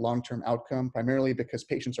look at long-term outcome, primarily because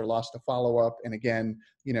patients are lost to follow-up. And again,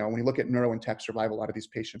 you know, when you look at neuro and tech survival, a lot of these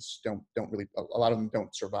patients don't really, a lot of them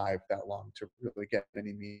don't survive that long to really get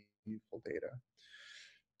any meaningful data.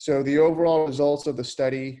 So the overall results of the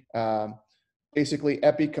study, basically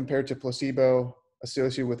epi compared to placebo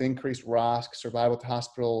associated with increased ROSC, survival to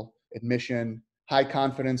hospital admission, high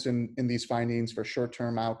confidence in these findings for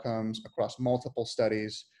short-term outcomes across multiple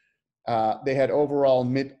studies. They had overall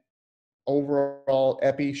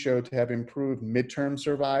epi showed to have improved midterm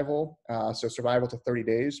survival, so survival to 30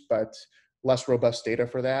 days, but less robust data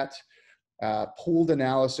for that. Pooled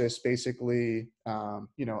analysis basically,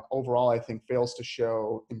 you know, overall I think fails to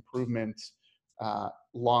show improvement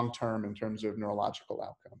long-term in terms of neurological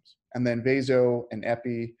outcomes. And then vaso and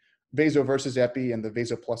epi, vaso versus epi and the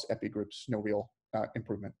vaso plus epi groups, no real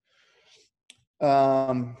improvement.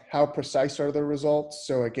 How precise are the results?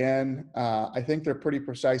 So again, I think they're pretty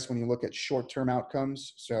precise when you look at short-term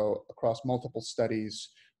outcomes. So across multiple studies,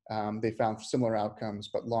 they found similar outcomes,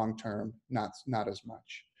 but long-term, not as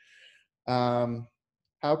much.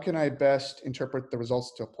 How can I best interpret the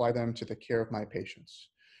results to apply them to the care of my patients?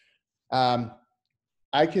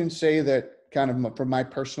 I can say that kind of from my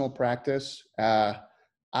personal practice,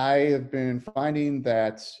 I have been finding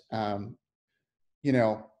that, you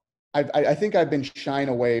know, I think I've been shying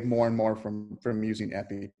away more and more from using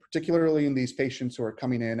epi, particularly in these patients who are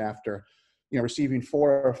coming in after, you know, receiving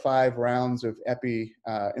 4 or 5 rounds of epi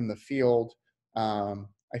in the field.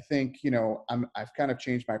 I think, you know, I've kind of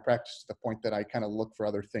changed my practice to the point that I kind of look for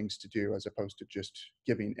other things to do as opposed to just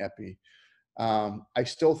giving epi. I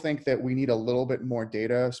still think that we need a little bit more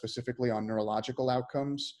data specifically on neurological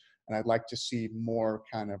outcomes, and I'd like to see more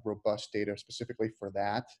kind of robust data specifically for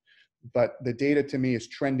that. But the data to me is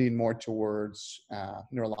trending more towards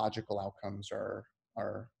neurological outcomes are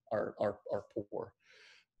poor.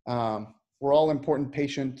 Were all important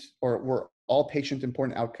patient, or were all patient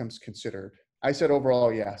important outcomes considered? I said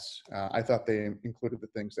overall, yes. I thought they included the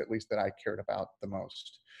things at least that I cared about the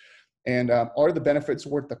most. And are the benefits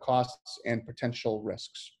worth the costs and potential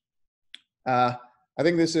risks? I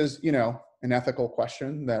think this is, you know, an ethical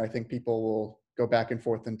question that I think people will go back and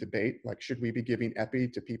forth and debate. Like, should we be giving epi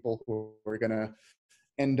to people who are going to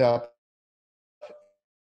end up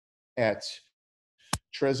at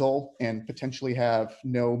Trizzle and potentially have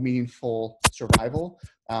no meaningful survival?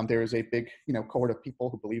 There is a big, you know, cohort of people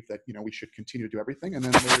who believe that, you know, we should continue to do everything. And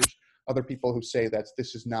then there's other people who say that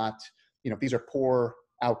this is not, you know, these are poor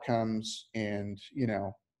outcomes, and, you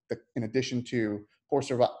know, in addition to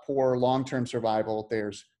poor long-term survival,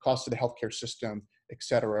 there's cost to the healthcare system, et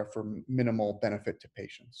cetera, for minimal benefit to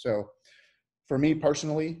patients. So for me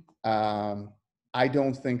personally, I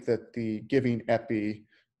don't think that the giving epi,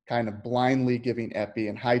 kind of blindly giving epi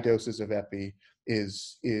and high doses of epi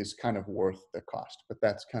is kind of worth the cost, but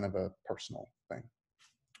that's kind of a personal thing.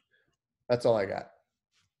 That's all I got.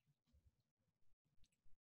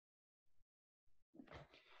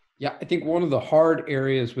 Yeah, I think one of the hard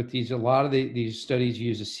areas with these, a lot of these studies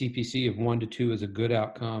use a CPC of 1 to 2 as a good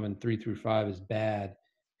outcome and 3 through 5 is bad.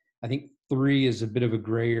 I think 3 is a bit of a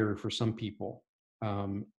gray area for some people.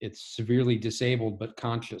 It's severely disabled but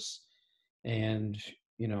conscious, and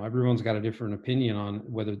you know, everyone's got a different opinion on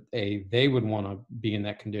whether they would want to be in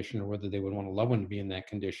that condition or whether they would want a loved one to be in that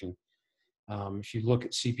condition. If you look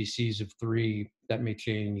at CPCs of 3, that may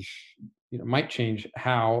change, might change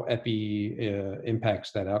how epi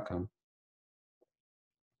impacts that outcome.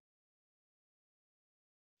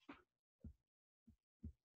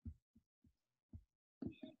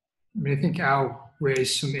 I mean, I think Al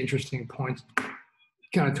raised some interesting points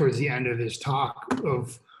kind of towards the end of his talk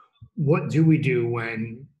of what do we do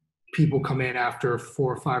when people come in after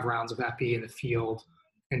 4 or 5 rounds of epi in the field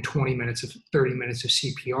and 30 minutes of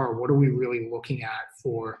CPR. What are we really looking at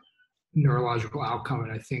for neurological outcome?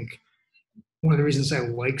 And I think one of the reasons I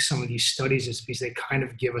like some of these studies is because they kind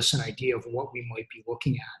of give us an idea of what we might be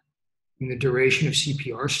looking at. In the duration of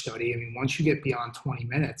CPR study, I mean, once you get beyond 20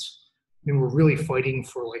 minutes, I mean, we're really fighting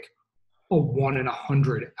for like a 1 in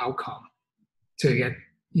 100 outcome to get,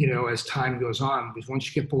 as time goes on, because once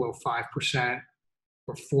you get below 5%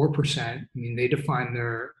 or 4%, I mean, they define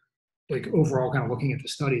their, like, overall kind of looking at the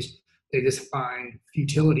studies, they define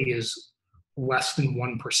futility as less than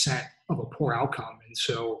 1% of a poor outcome. And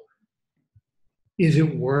so is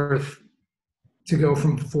it worth to go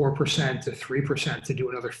from 4% to 3% to do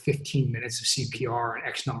another 15 minutes of CPR and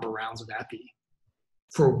X number of rounds of epi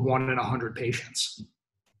for 1 in 100 patients?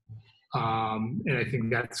 And I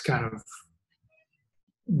think that's kind of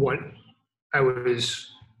what I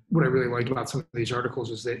really liked about some of these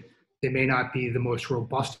articles is that they may not be the most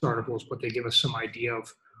robust articles, but they give us some idea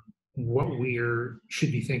of what we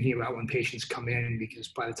should be thinking about when patients come in, because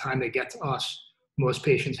by the time they get to us, most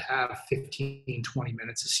patients have 15, 20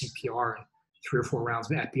 minutes of CPR and 3 or 4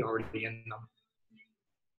 rounds of epi already in them.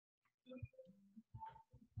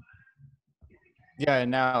 Yeah,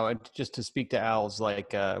 and now just to speak to Al's,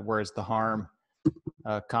 like, where's the harm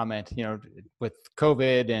comment, with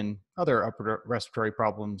COVID and other upper respiratory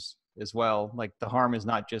problems as well, like the harm is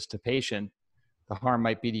not just to patient, the harm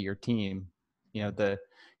might be to your team. The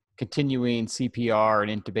continuing CPR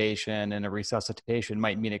and intubation and a resuscitation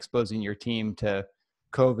might mean exposing your team to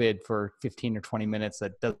COVID for 15 or 20 minutes.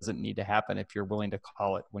 That doesn't need to happen if you're willing to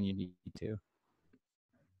call it when you need to.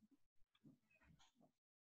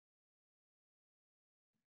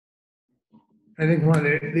 I think one of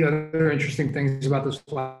the other interesting things about this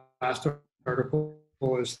last article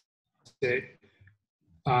is that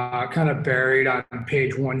kind of buried on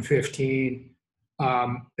page 115,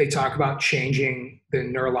 they talk about changing the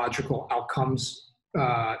neurological outcomes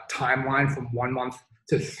timeline from 1 month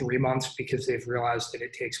to 3 months because they've realized that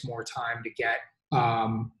it takes more time to get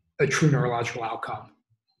a true neurological outcome,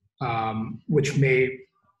 which may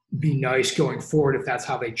be nice going forward if that's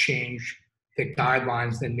how they change the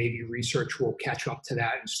guidelines. Then maybe research will catch up to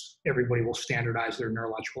that and everybody will standardize their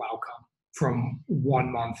neurological outcome from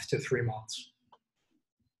 1 month to 3 months.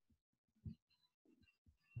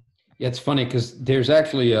 Yeah, it's funny because there's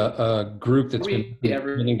actually a group that's been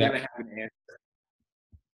getting that.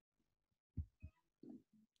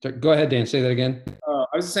 Go ahead, Dan. Say that again. I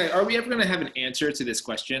was just saying, are we ever going to have an answer to this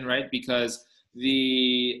question, right? Because so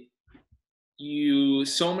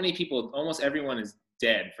many people, almost everyone is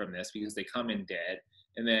dead from this because they come in dead.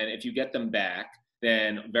 And then if you get them back,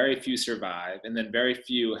 then very few survive. And then very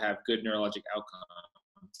few have good neurologic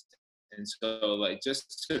outcomes. And so, like,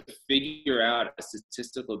 just to figure out a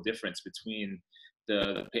statistical difference between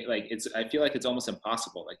I feel like it's almost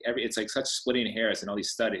impossible. Like it's like such splitting hairs in all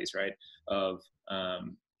these studies, right? Of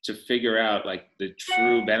to figure out like the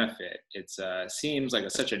true benefit. It's seems like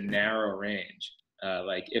such a narrow range.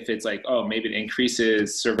 Like if it's like, oh, maybe it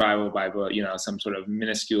increases survival by some sort of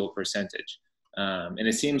minuscule percentage. And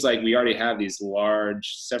it seems like we already have these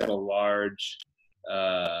several large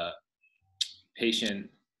patient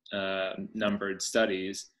numbered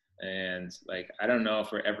studies, and like I don't know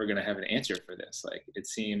if we're ever going to have an answer for this. Like it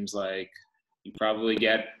seems like you probably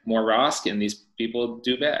get more ROSC and these people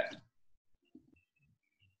do bad.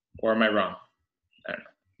 Or am I wrong? I don't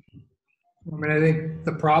know. I mean, I think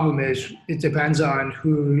the problem is it depends on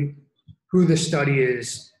who the study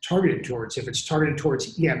is targeted towards. If it's targeted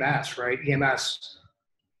towards EMS, right? EMS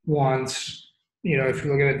wants, if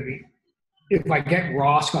you look at it, if I get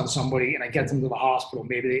ROSC on somebody and I get them to the hospital,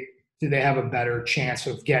 maybe do they have a better chance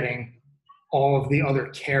of getting all of the other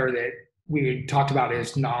care that we talked about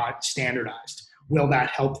is not standardized? Will that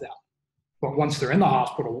help them? But once they're in the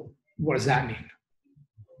hospital, what does that mean?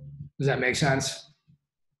 Does that make sense?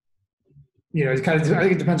 It's kind of, I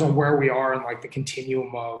think it depends on where we are in like the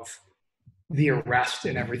continuum of the arrest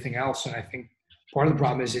and everything else. And I think part of the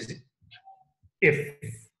problem is if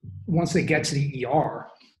once they get to the ER,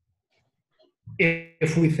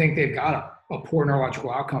 if we think they've got a poor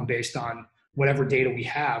neurological outcome based on whatever data we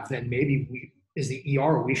have, then maybe as the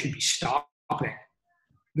ER, we should be stopping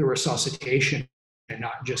the resuscitation and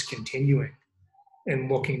not just continuing and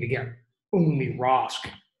looking to get only ROSC?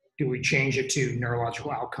 Do we change it to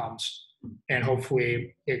neurological outcomes? And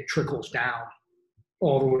hopefully it trickles down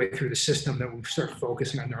all the way through the system that we start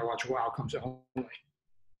focusing on neurological outcomes only.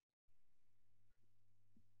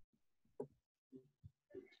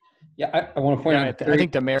 Yeah, I want to point out. I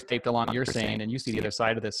think the mayor taped along what you're saying, and you see the other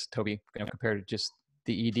side of this, Toby, compared to just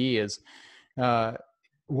the ED is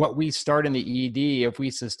what we start in the ED. If we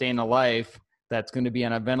sustain a life that's going to be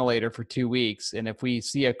on a ventilator for 2 weeks, and if we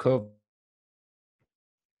see a COVID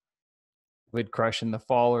crush in the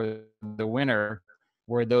fall or the winter,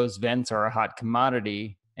 where those vents are a hot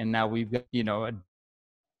commodity, and now we've got a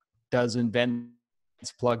dozen vents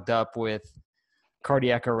plugged up with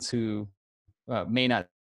cardiac arrests who may not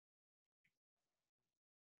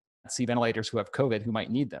see ventilators, who have COVID, who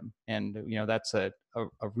might need them. And, that's a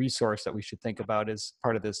resource that we should think about as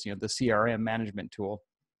part of this, the CRM management tool.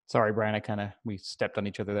 Sorry, Brian, we stepped on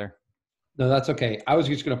each other there. No, that's okay. I was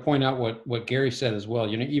just going to point out what Gary said as well.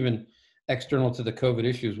 Even external to the COVID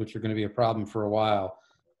issues, which are going to be a problem for a while.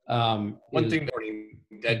 One thing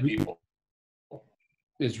that dead people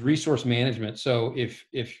is resource management. So if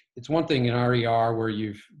it's one thing in RER where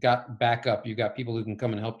you've got backup, you've got people who can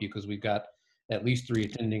come and help you because we've got at least 3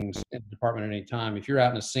 attendings in the department at any time. If you're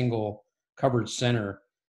out in a single covered center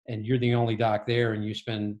and you're the only doc there and you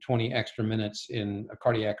spend 20 extra minutes in a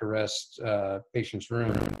cardiac arrest patient's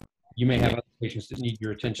room, you may have other patients that need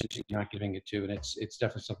your attention that you're not giving it to. And it's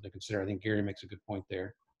definitely something to consider. I think Gary makes a good point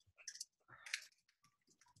there.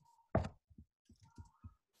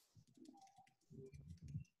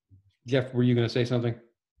 Jeff, were you going to say something?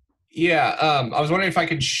 Yeah, I was wondering if I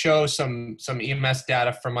could show some EMS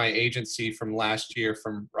data from my agency from last year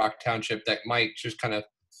from Rock Township that might just kind of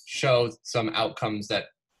show some outcomes that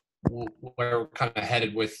we're kind of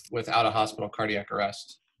headed with out of hospital cardiac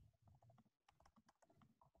arrest.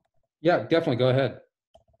 Yeah, definitely. Go ahead.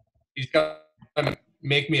 He's got to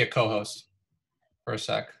make me a co-host for a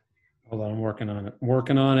sec. Hold on, I'm working on it.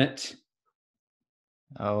 Working on it.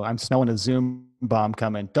 Oh, I'm smelling a Zoom bomb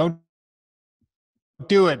coming. Don't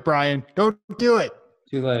do it, Brian. Don't do it.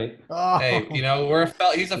 Too late. Oh. Hey,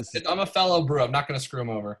 I'm a fellow brew. I'm not going to screw him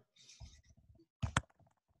over.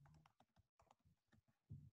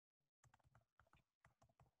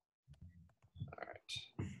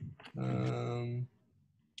 All right.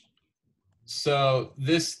 So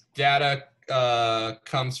this data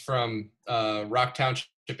comes from Rock Township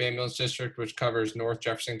Ambulance District, which covers North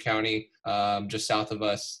Jefferson County, just south of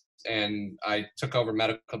us. And I took over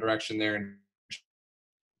medical direction there in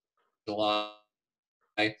July.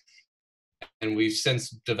 And we've since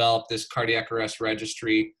developed this cardiac arrest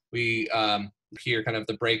registry. We hear kind of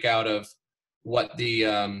the breakout of what the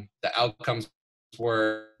outcomes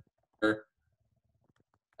were.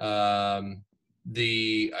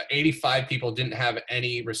 The 85 people didn't have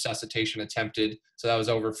any resuscitation attempted, so that was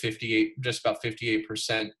over 58, just about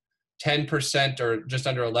 58%. 10% or just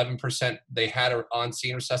under 11%, they had an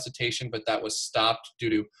on-scene resuscitation, but that was stopped due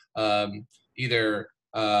to either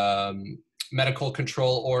medical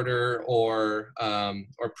control order or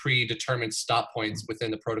predetermined stop points within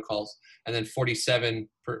the protocols. And then 47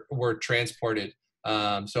 were transported.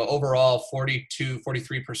 So overall,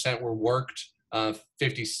 43% were worked.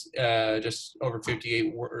 50, just over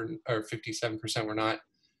 58 were, or 57% were not.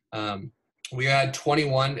 We had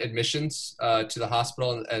 21 admissions to the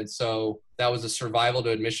hospital, and so that was a survival to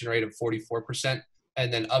admission rate of 44%.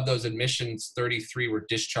 And then of those admissions, 33 were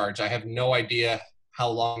discharged. I have no idea how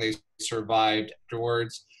long they survived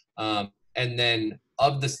afterwards. And then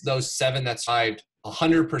of those 7 that survived,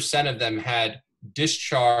 100% of them had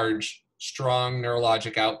discharge strong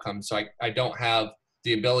neurologic outcomes. So I don't have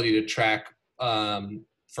the ability to track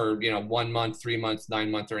for 1 month, 3 months,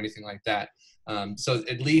 9 months, or anything like that. So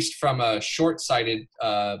at least from a short-sighted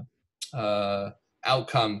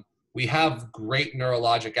outcome, we have great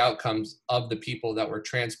neurologic outcomes of the people that we're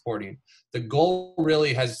transporting. The goal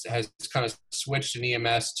really has kind of switched in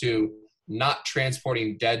EMS to not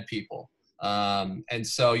transporting dead people. And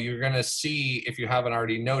so you're going to see, if you haven't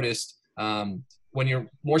already noticed, when you're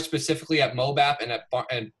more specifically at MOBAP and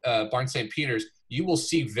at Barnes St. Peter's, you will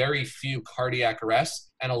see very few cardiac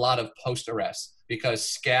arrests and a lot of post-arrests, because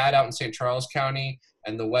SCAD out in St. Charles County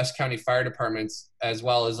and the West County Fire Departments, as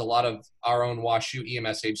well as a lot of our own WashU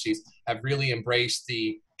EMS agencies, have really embraced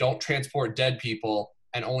the don't transport dead people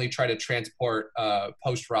and only try to transport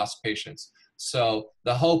post-ROS patients. So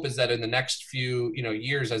the hope is that in the next few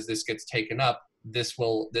years, as this gets taken up, this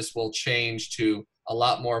will change to a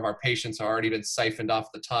lot more of our patients have already been siphoned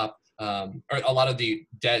off the top. Or a lot of the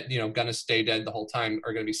dead, gonna stay dead the whole time,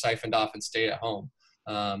 are gonna be siphoned off and stay at home.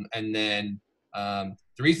 And then the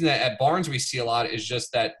reason that at Barnes we see a lot is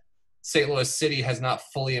just that St. Louis City has not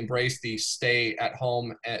fully embraced the stay at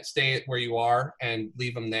home, stay where you are and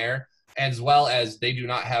leave them there, as well as they do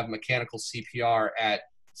not have mechanical CPR at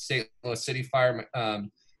St. Louis City Fire,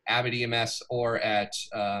 Abbott EMS, or at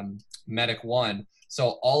Medic One.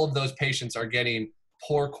 So all of those patients are getting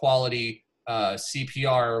poor quality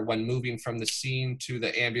CPR when moving from the scene to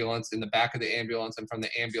the ambulance, in the back of the ambulance, and from the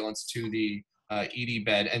ambulance to the ED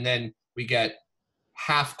bed. And then we get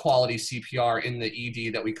half quality CPR in the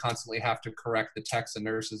ED that we constantly have to correct the techs and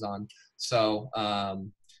nurses on. So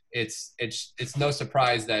it's no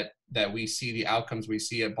surprise that we see the outcomes we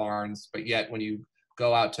see at Barnes, but yet when you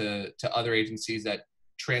go out to other agencies that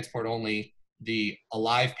transport only the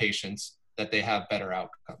alive patients, that they have better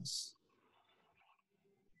outcomes.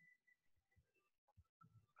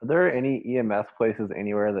 Are there any EMS places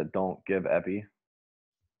anywhere that don't give epi?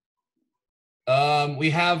 We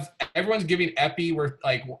have, everyone's giving epi.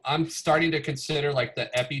 I'm starting to consider like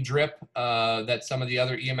the epi drip that some of the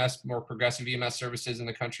other EMS, more progressive EMS services in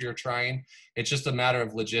the country are trying. It's just a matter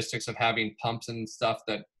of logistics of having pumps and stuff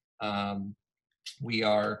that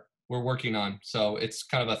we're working on. So it's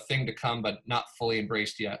kind of a thing to come, but not fully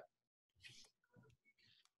embraced yet.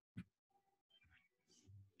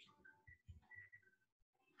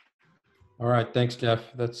 All right, thanks, Jeff.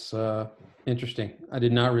 That's interesting. I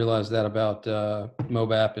did not realize that about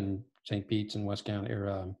MOBAP and St. Pete's and West County,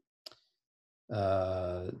 or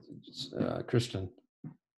Christian.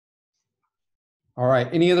 All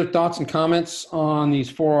right. Any other thoughts and comments on these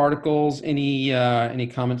 4 articles? Any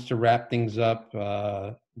comments to wrap things up?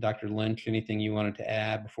 Dr. Lynch, anything you wanted to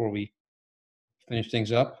add before we finish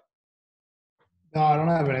things up? No, I don't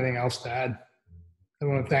have anything else to add. I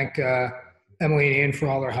want to thank Emily and Ian for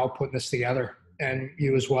all their help putting this together, and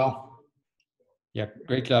you as well. Yeah,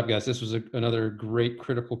 great job, guys. This was another great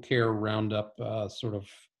critical care roundup sort of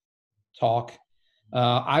talk.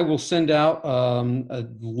 I will send out a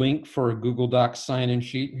link for a Google Docs sign-in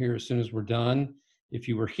sheet here as soon as we're done. If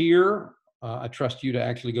you were here, I trust you to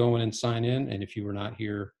actually go in and sign in. And if you were not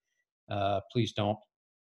here, please don't.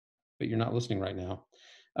 But you're not listening right now.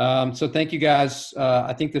 So thank you, guys.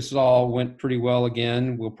 I think this all went pretty well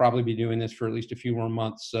again. We'll probably be doing this for at least a few more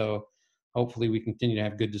months. So hopefully we continue to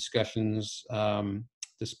have good discussions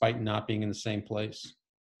despite not being in the same place.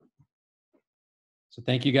 So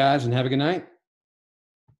thank you, guys, and have a good night.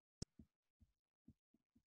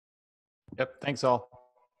 Yep. Thanks all.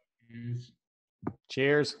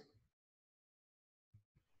 Cheers.